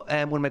 Also,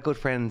 one of my good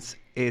friends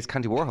is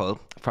Candy Warhol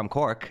from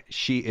Cork.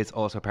 She is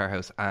also a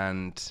powerhouse,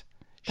 and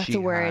That's she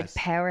a word, has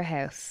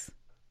powerhouse.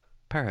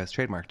 Powerhouse,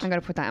 trademarked. I'm going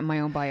to put that in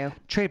my own bio.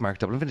 Trademark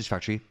Dublin Vintage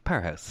Factory,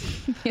 Powerhouse.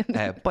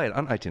 Buy it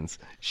on iTunes.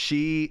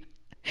 She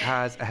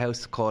has a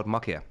house called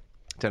Machia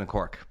down in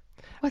Cork.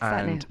 What's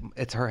that now?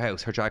 It's her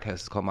house. Her drag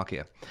house is called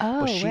Machia.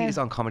 Oh, but she wow. is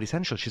on Comedy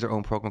Central. She's her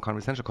own program on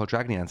Comedy Central called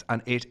Dragnians,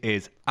 and it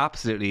is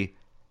absolutely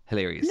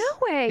hilarious. No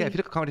way. Yeah, if you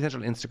look at Comedy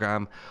Central on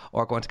Instagram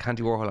or go on to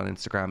Candy Warhol on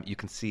Instagram, you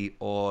can see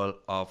all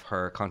of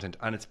her content,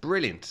 and it's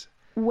brilliant.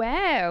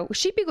 Wow.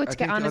 She'd be good to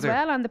get think on the as other-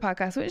 well on the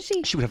podcast, wouldn't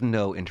she? She would have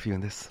no interview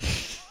in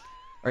this.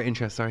 Or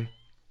interest, sorry.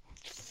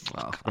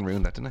 Oh, I fucking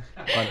ruined that, didn't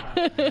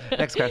I?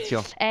 Next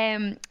question.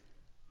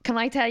 Can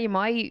I tell you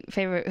my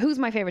favourite? Who's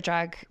my favourite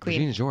drag queen?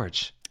 Regina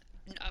George.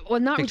 Well,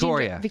 not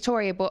Victoria.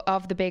 Victoria, but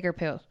of the bigger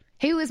pool.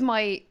 Who is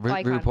my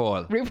icon?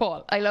 RuPaul.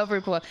 RuPaul. I love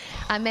RuPaul.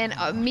 And then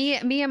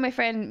me and my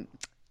friend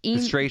The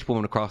straight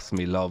woman across from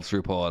me loves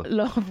RuPaul.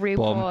 Love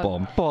RuPaul.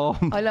 Bum, bum,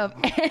 bum. I love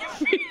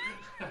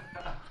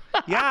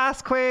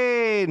Yes,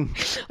 queen.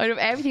 I love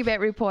everything about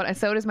RuPaul, and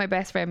so does my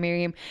best friend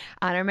Miriam.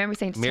 And I remember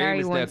saying to Miriam Terry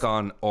is now once,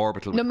 gone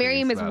orbital. no, with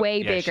Miriam queens is as well. way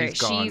Yeah, bigger.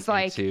 She's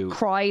like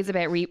cries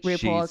about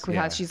RuPaul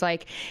because she's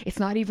like, it's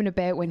not even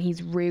about when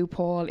he's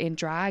RuPaul in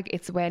drag.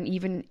 It's when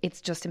even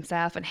it's just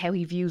himself and how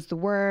he views the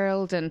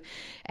world, and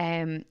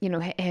you know,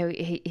 how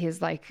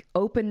his like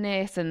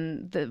openness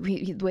and the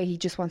way he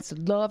just wants to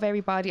love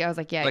everybody. I was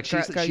like, yeah, like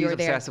girl, she's you're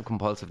obsessive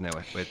compulsive now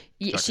with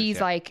she's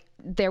like,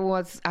 there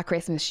was at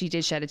Christmas she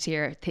did shed a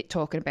tear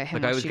talking about how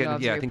like much I was she getting,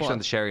 loves I RuPaul. think she's on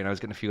the sherry and I was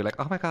getting a few like,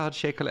 oh my god,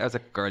 shake a leg. I was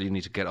like, girl, you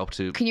need to get up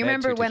to. Can you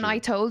remember when I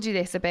tissue. told you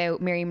this about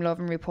Miriam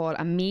loving RuPaul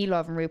and me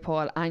loving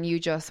RuPaul, and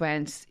you just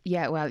went,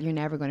 yeah, well, you're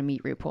never going to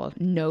meet RuPaul.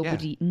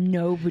 Nobody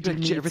Like, meets do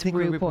you ever think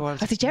of RuPaul.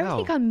 RuPaul? I said, do you ever No.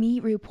 think I'll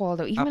meet RuPaul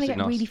though, even when I Absolutely get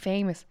not. really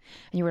famous?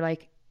 And you were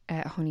like,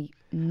 honey,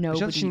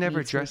 nobody She never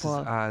meets dresses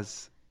RuPaul.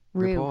 as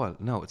Ru. RuPaul.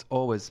 No, it's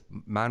always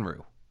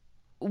Manru.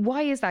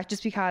 Why is that?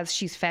 Just because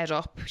she's fed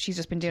up? She's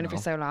just been doing it for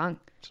so long.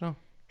 Do you know?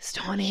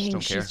 Stunning.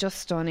 don't She's care. just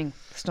stunning.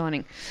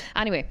 Stunning.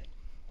 Anyway,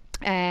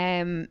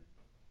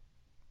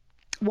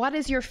 what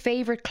is your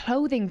favourite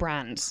clothing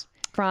brand?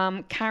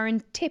 From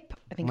Karen Tip,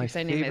 I think My your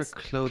surname favorite is.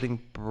 clothing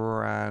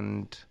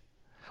brand.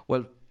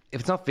 Well,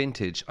 if it's not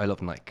vintage, I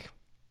love Nike.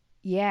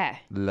 Yeah.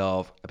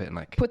 Love a bit of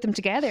Nike. Put them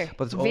together.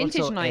 But there's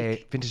Vintage also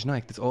Nike. vintage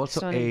Nike. There's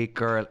also Stunning. a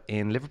girl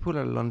in Liverpool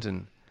or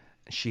London.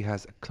 She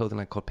has a clothing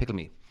line called Pickle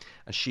Me,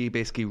 and she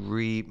basically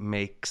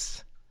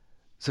remakes.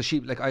 So she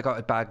like I got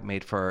a bag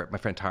made for my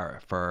friend Tara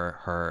for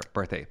her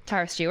birthday.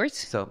 Tara Stewart.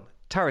 So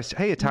Tara,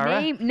 hey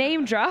Tara.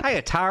 Name drop.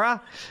 Hiya,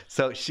 Tara.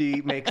 So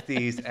she makes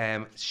these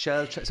a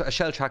shell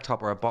track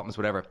top or a bottoms,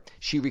 whatever.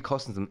 She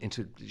repurposes them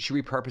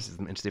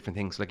into different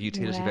things, like a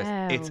utility Wow.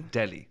 vest. It's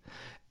deadly.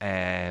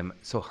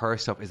 So her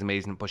stuff is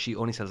amazing, but she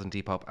only sells on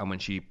Depop, and when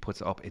she puts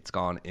it up, it's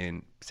gone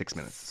in 6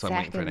 minutes. So I'm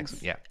waiting for the next one.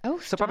 Seconds. Yeah. Oh,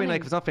 so probably stunning. Nike.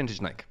 If it's not vintage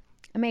Nike.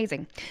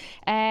 Amazing.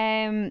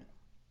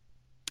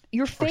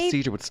 Your Or favourite.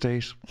 Cedarwood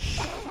State.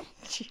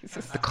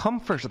 Jesus. The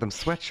comfort of them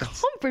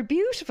sweatshirts. Comfort,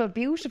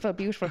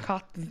 beautiful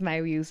cottons now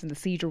used in the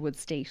Cedarwood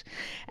state.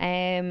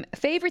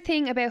 Favourite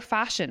thing about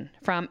fashion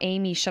from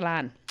Amy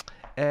Shallan?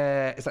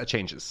 Is that it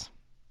changes.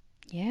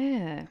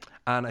 Yeah.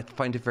 And I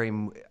find it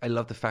I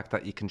love the fact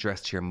that you can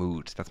dress to your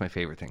mood. That's my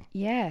favourite thing.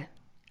 Yeah.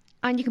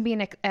 And you can be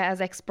as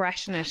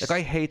expressionist. Like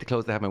I hate the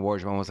clothes that have in my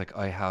wardrobe. I'm almost like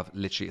I have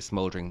literally a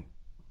smouldering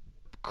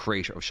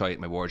crater of shite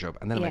in my wardrobe,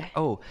 and then I'm Yeah. like,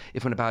 oh,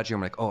 if I'm in a bad year,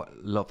 I'm like, oh,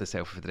 love this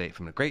outfit for the day. If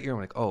I'm in a great year, I'm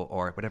like, oh,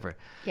 or whatever.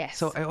 Yes.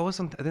 So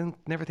I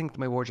never think that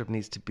my wardrobe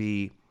needs to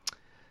be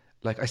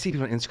like, I see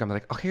people on Instagram, they're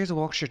like, oh, here's a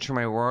walk shirt to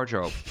my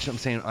wardrobe. Do you know what I'm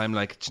saying? I'm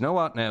like, do you know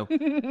what now?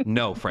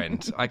 No,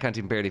 friend, I can't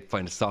even barely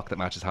find a sock that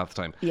matches half the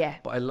time. Yeah.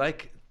 But I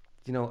like,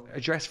 I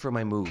dress for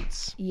my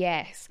moods.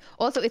 Yes.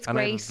 Also, it's And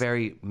I great. have a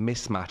very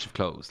mismatch of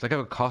clothes. Like I've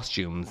got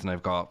costumes, and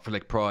I've got for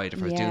like Pride, if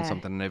I was doing Yeah.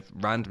 something, and I've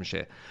random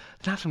shit.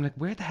 Then after I'm like,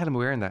 where the hell am I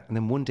wearing that? And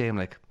then one day I'm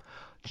like,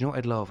 do you know what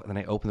I'd love? And then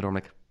I open the door, I'm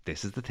like,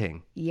 this is the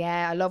thing.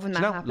 Yeah, I love when that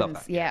you know? happens. Love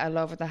that, yeah, I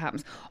love when that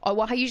happens. Or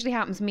what usually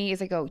happens to me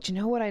is I go, do you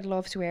know what I'd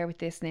love to wear with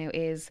this now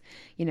is,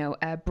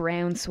 a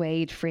brown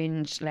suede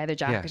fringed leather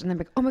jacket. Yeah. And then I'm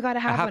like, oh my God, I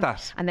have one.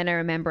 that. And then I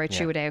remember I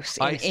threw it out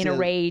I in a still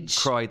rage.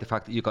 cried the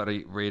fact that you got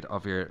rid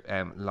of your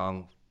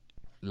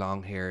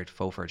long-haired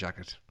faux fur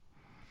jacket.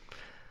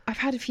 I've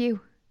had a few.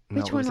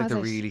 No, Which it one was like was the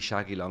it? really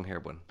shaggy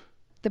long-haired one.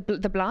 The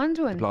blonde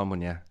one? The blonde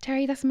one, yeah.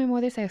 Terry, that's in my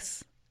mother's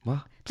house.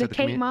 What? The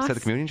Kate Moss. Said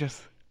the communion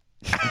dress.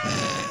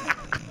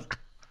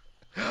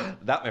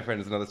 That, my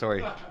friend, is another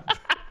story.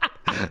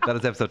 That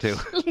is episode 2.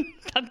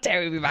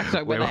 Terry will be back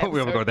talking We about that.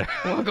 won't go there.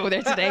 We won't go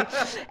there today.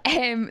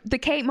 The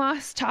Kate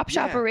Moss Topshop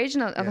Yeah.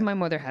 original. Oh, Yeah. my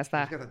mother has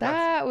that. That's-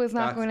 That was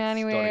not that's going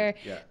anywhere.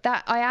 stunning, yeah.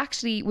 That I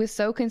actually was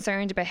so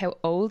concerned about how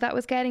old that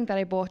was getting that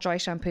I bought dry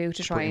shampoo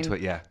to try Put and into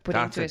it, yeah. put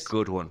That's into a it.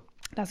 good one.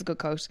 That's a good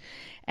coat.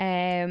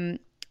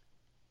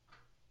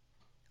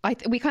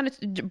 We kind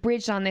of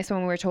bridged on this when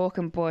we were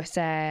talking, but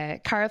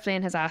Carol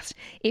Flynn has asked,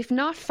 if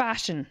not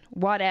fashion,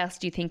 what else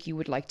do you think you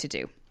would like to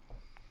do?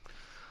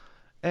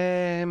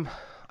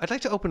 I'd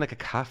like to open like a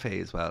cafe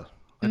as well.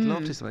 I'd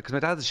love to, because my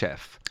dad's a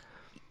chef.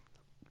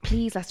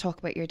 Please, let's talk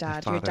about your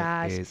dad. Your Father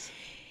dad is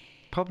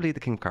probably the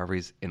king of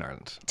carveries in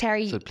Ireland.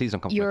 Terry, So please don't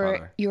come for my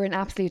father. you're an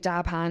absolute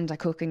dab hand at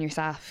cooking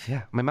yourself.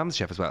 Yeah, my mum's a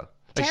chef as well.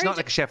 Like, she's Terry not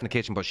like a chef in the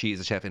kitchen, but she is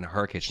a chef in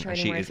her kitchen, and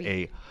Terry she is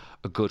Murphy.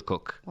 a good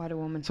cook. What a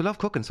woman. So I love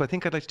cooking. So I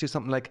think I'd like to do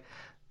something like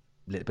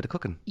a little bit of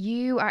cooking.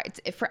 You are,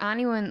 for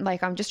anyone,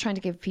 like, I'm just trying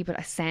to give people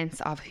a sense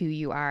of who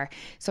you are.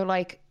 So,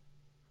 like,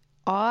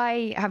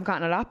 I have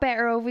gotten a lot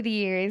better over the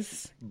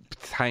years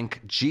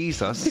Thank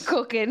Jesus.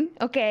 cooking,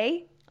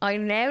 okay? I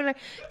now, like,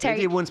 Terry,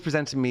 Lydia once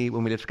presented me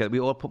when we lived together. We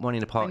all put money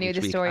in a pot I knew each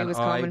the week, story and was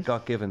I coming.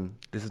 got given.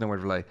 This is no word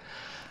of a lie.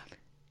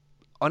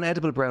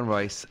 unedible brown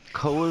rice,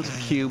 cold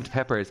cubed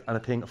peppers, and a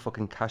thing of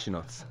fucking cashew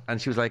nuts.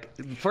 And she was like,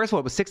 first of all,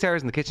 it was 6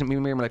 hours in the kitchen. Me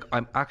and Miriam were like,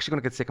 I'm actually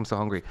going to get sick. I'm so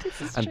hungry.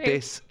 And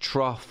this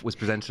trough was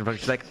presented in front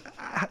of her. She's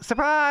like,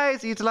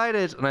 surprise, are you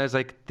delighted? And I was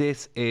like,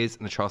 this is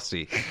an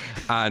atrocity.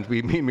 And me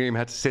and Miriam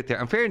had to sit there.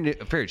 And fair,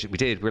 we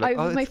did. We were like,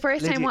 my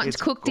first time wanting to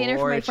cook dinner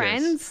for my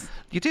friends.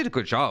 You did a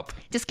good job.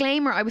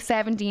 Disclaimer, I was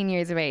 17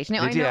 years of age.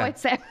 Now, I know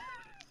it's...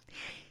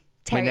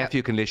 My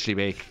nephew can literally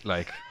make,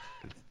 like,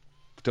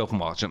 dope and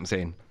watch, you know what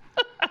I'm saying?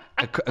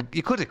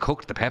 You could have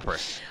cooked the pepper.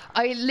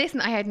 I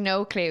had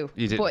no clue.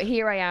 You did. But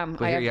here I am.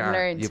 I have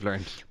learned. You've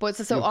learned. But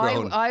so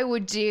I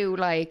would do,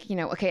 like, you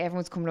know, okay,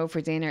 everyone's coming over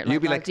for dinner.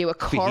 Like, I'd do a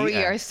curry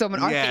or something,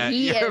 or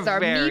fajitas or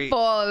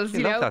meatballs,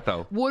 you know. Love that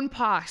though. One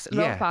pot.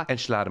 Love pot.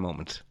 Enchilada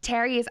moment.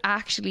 Terry is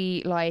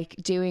actually like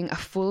doing a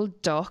full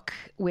duck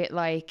with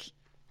like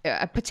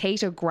a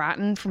potato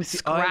gratin from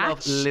scratch. I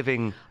love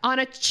living on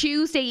a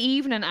Tuesday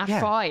evening at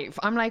 5.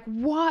 I'm like,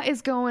 what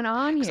is going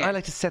on here? I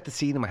like to set the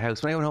scene in my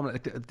house. When I went home,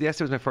 like,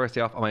 yesterday was my first day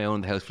off on my own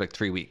in the house for like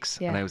 3 weeks.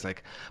 And I was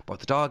like, brought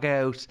the dog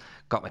out,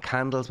 got my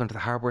candles, went to the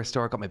hardware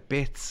store, got my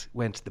bits,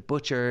 went to the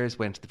butcher's,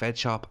 went to the veg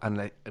shop, and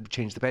like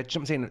changed the bed. You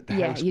know what I'm saying?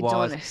 The house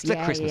was it's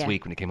like Christmas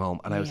week when he came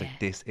home, and I was like,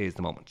 this is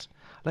the moment.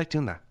 I like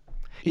doing that.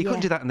 You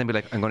couldn't do that and then be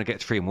like, I'm going to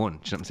get 3 in 1. Do you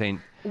know what I'm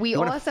saying? You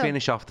want to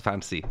finish off the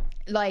fantasy.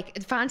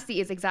 Like, fantasy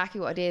is exactly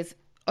what it is.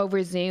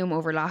 Over Zoom,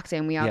 over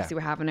lockdown, we obviously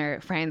were having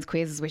our friends'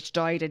 quizzes, which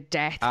died a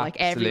death like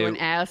everyone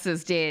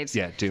else's did.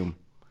 Yeah, doom.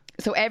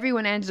 So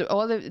everyone ended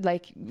up,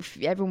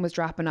 everyone was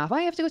dropping off.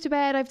 I have to go to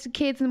bed, I have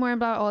kids in the morning,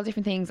 blah, all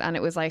different things. And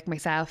it was like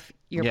myself,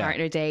 your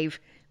partner Dave,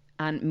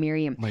 and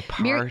Miriam. My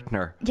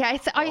partner.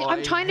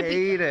 I'm trying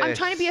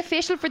to be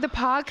official for the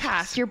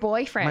podcast. Your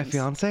boyfriend. My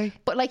fiance.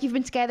 But like, you've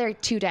been together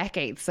 2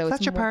 decades, so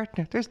that's your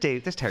partner. There's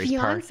Dave. There's Terry's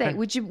partner.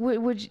 Would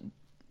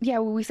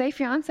will we say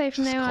fiance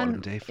from now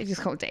on?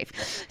 Just call him Dave.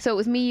 So it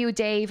was me, you,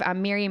 Dave,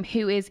 and Miriam,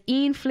 who is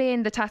Ian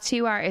Flynn, the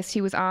tattoo artist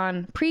who was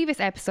on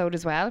previous episode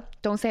as well.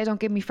 Don't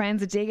give me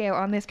friends a dig out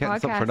on this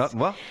podcast. Something for nothing.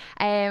 What?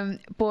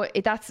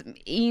 But that's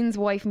Ian's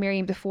wife,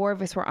 Miriam. The 4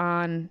 of us were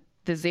on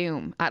the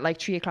Zoom at like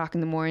 3 o'clock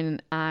in the morning,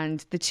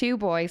 and the 2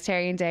 boys,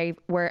 Terry and Dave,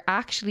 were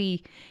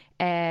actually...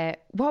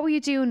 what were you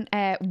doing?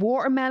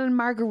 Watermelon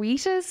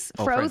margaritas,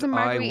 frozen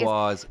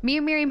margaritas. Me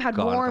and Miriam had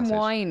warm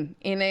wine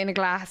in a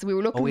glass. We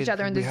were looking at each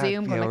other on the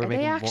Zoom, going like, are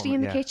they actually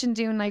in the kitchen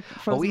doing like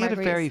frozen margaritas? We had a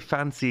very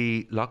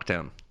fancy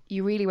lockdown.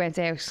 You really went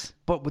out.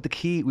 But with the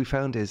key we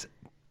found is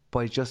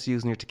by just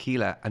using your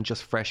tequila and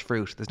just fresh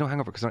fruit. There's no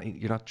hangover because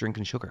you're not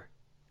drinking sugar.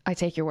 I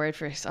take your word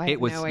for it. I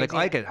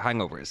get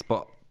hangovers,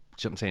 but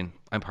you know what I'm saying?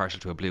 I'm partial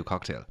to a blue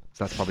cocktail,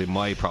 so that's probably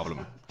my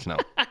problem to know.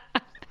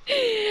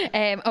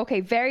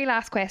 Okay, very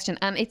last question,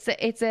 and it's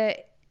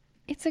a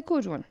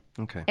good one.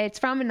 Okay, it's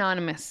from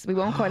Anonymous. We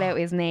won't call out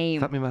his name.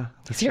 Is that me, ma?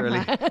 That's Shirley.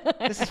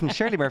 This is from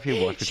Shirley Murphy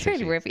in Waterford.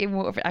 Shirley Murphy in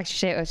Waterford. Actually,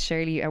 shout out to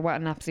Shirley. What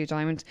an absolute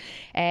diamond.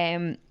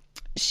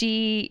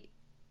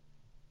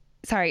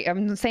 Sorry,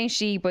 I'm saying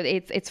she, but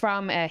it's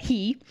from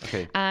he.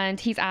 Okay. And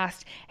he's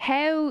asked,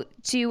 how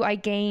do I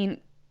gain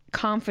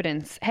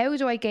confidence? How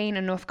do I gain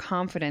enough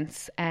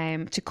confidence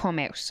to come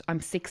out? I'm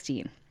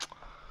 16.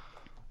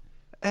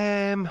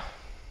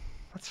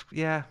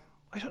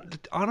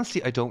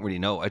 Honestly, I don't really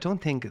know. I don't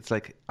think it's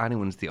like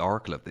anyone's the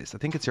oracle of this. I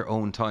think it's your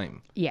own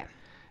time. Yeah.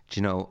 Do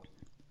you know?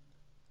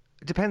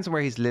 It depends on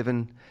where he's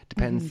living.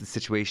 Depends the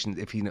situation.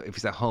 If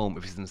he's at home,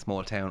 if he's in a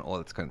small town, all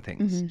that kind of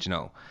things. Do you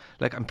know?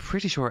 Like, I'm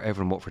pretty sure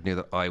everyone in Watford knew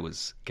that I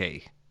was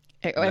gay.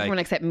 Everyone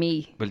except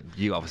me. Well,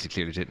 you obviously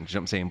clearly didn't. Do you know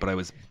what I'm saying? But I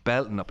was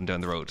belting up and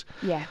down the road.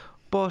 Yeah.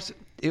 But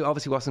it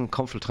obviously wasn't a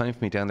comfortable time for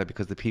me down there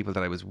because the people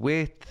that I was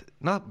with,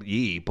 not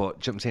ye, but you know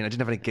what I'm saying, I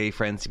didn't have any gay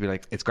friends to be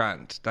like, it's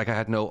grand. Like, I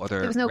had no other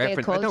there was no gay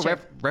culture. I had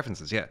no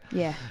references, yeah.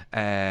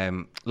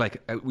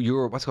 Like,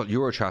 what's it called?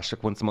 Eurotrash,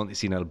 like once a month you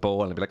see an old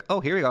bowl and be like, oh,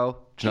 here we go.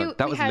 Do you know,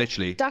 that was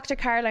literally... Dr.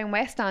 Caroline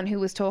West on, who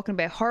was talking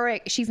about her,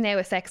 she's now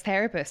a sex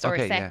therapist or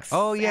a sex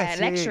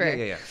lecturer.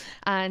 Yeah.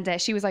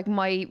 And she was like,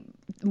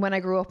 when I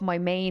grew up, my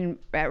main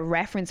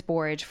reference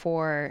board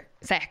for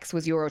sex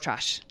was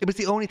Eurotrash. It was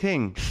the only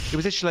thing. It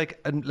was actually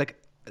like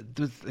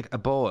there was like a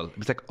ball. It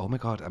was like, oh my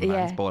god, a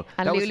man's ball.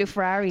 And Lola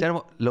Ferrari.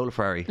 Lola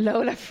Ferrari.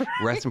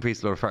 Rest in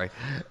peace, Lola Ferrari.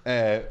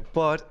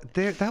 But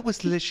that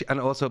was literally, and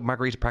also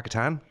Margarita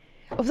Prakatan.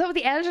 Oh, was that with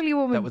the elderly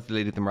woman? That was the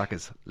lady at the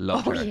maracas.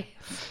 Loved her. Yes.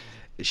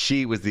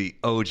 She was the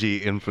OG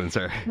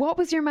influencer. What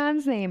was your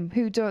man's name?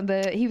 He was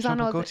Jean-Paul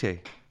on all Gaultier.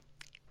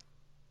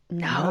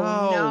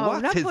 No,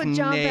 what's not his put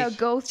Jean-Paul name?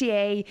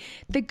 Gaultier.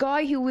 The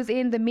guy who was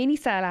in the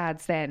mini-cell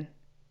ads then.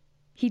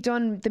 He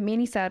done the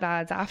mini-cell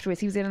ads afterwards.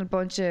 He was in a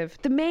bunch of...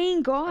 The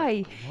main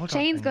guy.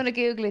 Shane's going to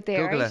Google it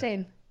there. Google it.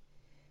 Shane?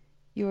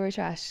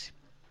 Eurotrash.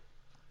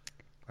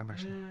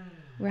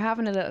 We're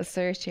having a little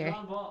search here.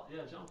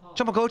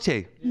 Jean-Paul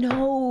Gaultier.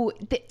 No,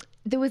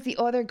 there was the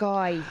other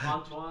guy.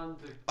 Antoine.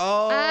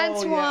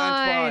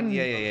 Antoine.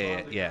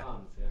 Yeah.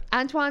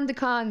 Antoine de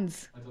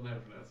Cons. I don't know how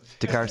to pronounce it.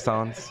 De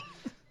Garsons.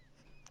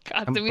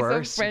 God, I'm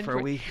bursting for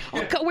a week.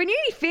 Oh, God, we're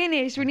nearly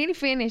finished.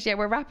 Yeah,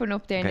 we're wrapping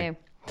up there now.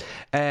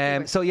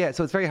 So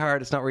it's very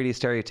hard. It's not really a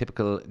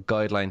stereotypical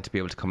guideline to be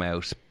able to come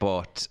out,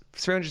 but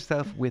surround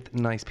yourself with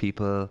nice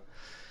people.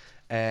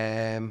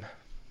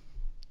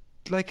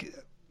 Like,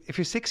 if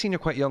you're 16, you're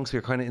quite young, so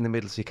you're kind of in the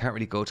middle, so you can't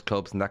really go to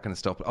clubs and that kind of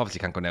stuff. But obviously,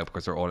 you can't go now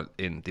because they're all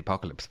in the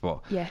apocalypse. But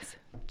yes,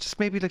 just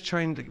maybe like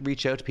try and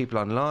reach out to people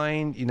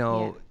online.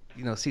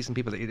 See some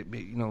people that I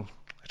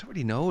don't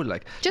really know.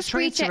 Like, just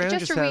try reach and out, surround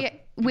just yourself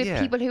with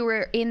people who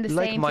are in the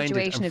same like-minded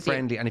situation and as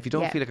friendly. you. And if you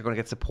don't feel like you're going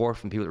to get support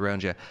from people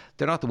around you,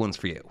 they're not the ones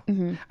for you.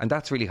 Mm-hmm. And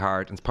that's really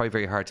hard. And it's probably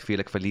very hard to feel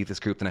like if I leave this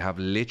group, then I have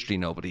literally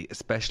nobody,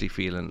 especially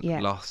feeling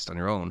lost on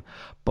your own.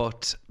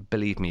 But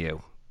believe me,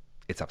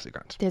 it's absolutely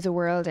grand. There's a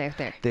world out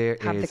there. There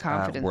Have is the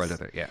confidence. a world out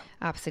there, yeah.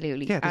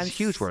 Absolutely. Yeah, there's and a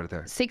huge world out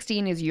there.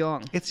 16 is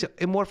young. It's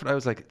in Watford. I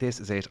was like, this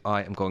is it.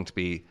 I am going to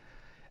be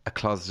a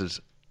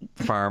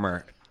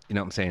farmer. You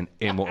know what I'm saying?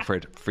 In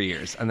Watford for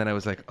years, and then I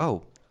was like,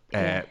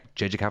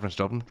 JJ Cavanagh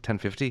Dublin,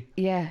 10:50.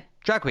 Yeah.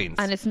 Drag queens.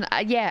 And it's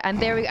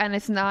and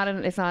it's not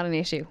an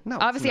issue. No,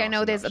 obviously I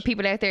know there's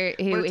people out there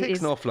who it takes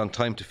an awful long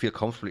time to feel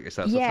comfortable with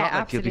yourself. So Yeah, it's not like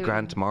absolutely. you'll be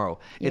grand tomorrow.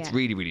 It's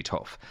really, really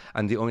tough.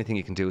 And the only thing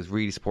you can do is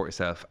really support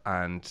yourself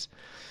and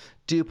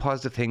do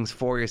positive things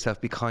for yourself,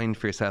 be kind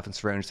for yourself, and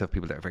surround yourself with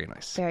people that are very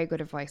nice. Very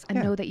good advice.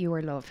 And know that you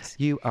are loved.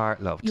 You are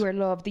loved. You are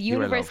loved. The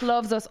universe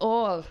loves us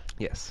all.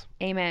 Yes.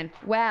 Amen.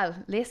 Well,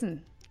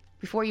 listen,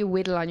 before you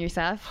whittle on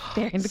yourself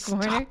there in the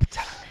corner.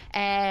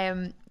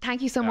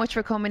 Thank you so much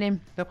for coming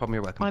in. No problem,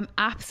 you're welcome. I'm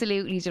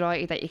absolutely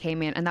delighted that you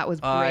came in, and that was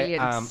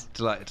brilliant. I am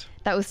delighted.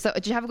 That was so.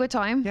 Did you have a good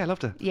time? Yeah, I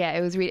loved it. Yeah,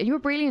 it was really. And you were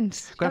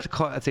brilliant. I'm going to have to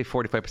cut, I'd say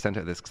 45% out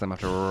of this because I'm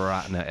after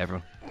ratting out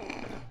everyone.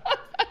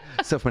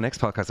 So for my next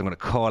podcast, I'm going to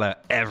call out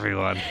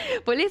everyone.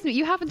 But listen,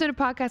 you haven't done a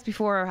podcast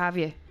before, or have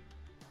you?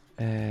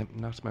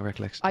 Not to my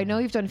recollection. I know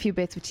you've done a few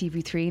bits with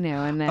TV3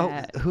 now.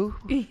 And who?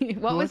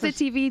 What was the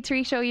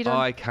TV3 show you done?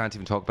 I can't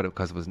even talk about it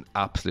because it was an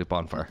absolute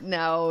bonfire.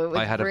 No, it was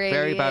I had brilliant. a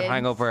very bad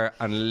hangover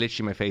and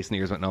literally my face and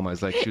ears went numb. I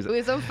was like, it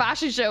was some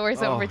fashion show or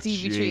something for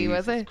TV3,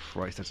 was it?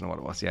 Christ, I don't know what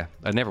it was. Yeah,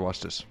 I never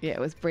watched it. Yeah, it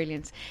was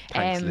brilliant.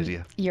 Thanks,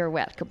 Lydia. You're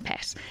welcome,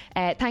 Pet.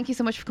 Thank you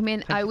so much for coming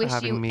in. I wish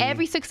you me.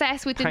 every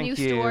success with the new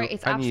store.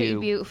 It's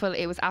absolutely beautiful.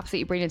 It was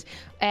absolutely brilliant.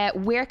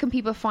 Where can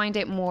people find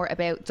out more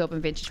about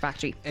Dublin Vintage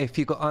Factory? If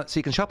you go on, so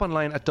you can shop online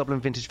at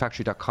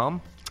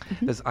dublinvintagefactory.com.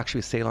 There's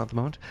actually a sale on at the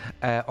moment.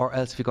 Or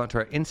else if you go onto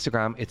our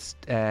Instagram, it's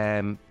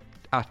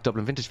at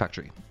Dublin Vintage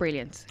Factory.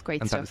 Brilliant.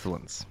 Great and stuff. And that's the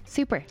ones.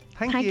 Super.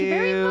 Thank you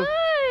very much.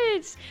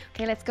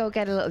 Okay, let's go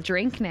get a little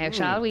drink now,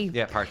 shall we?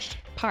 Yeah, parched.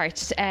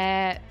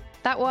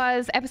 That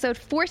was episode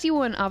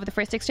 41 of The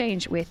First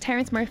Exchange with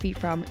Terence Murphy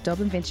from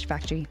Dublin Vintage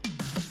Factory.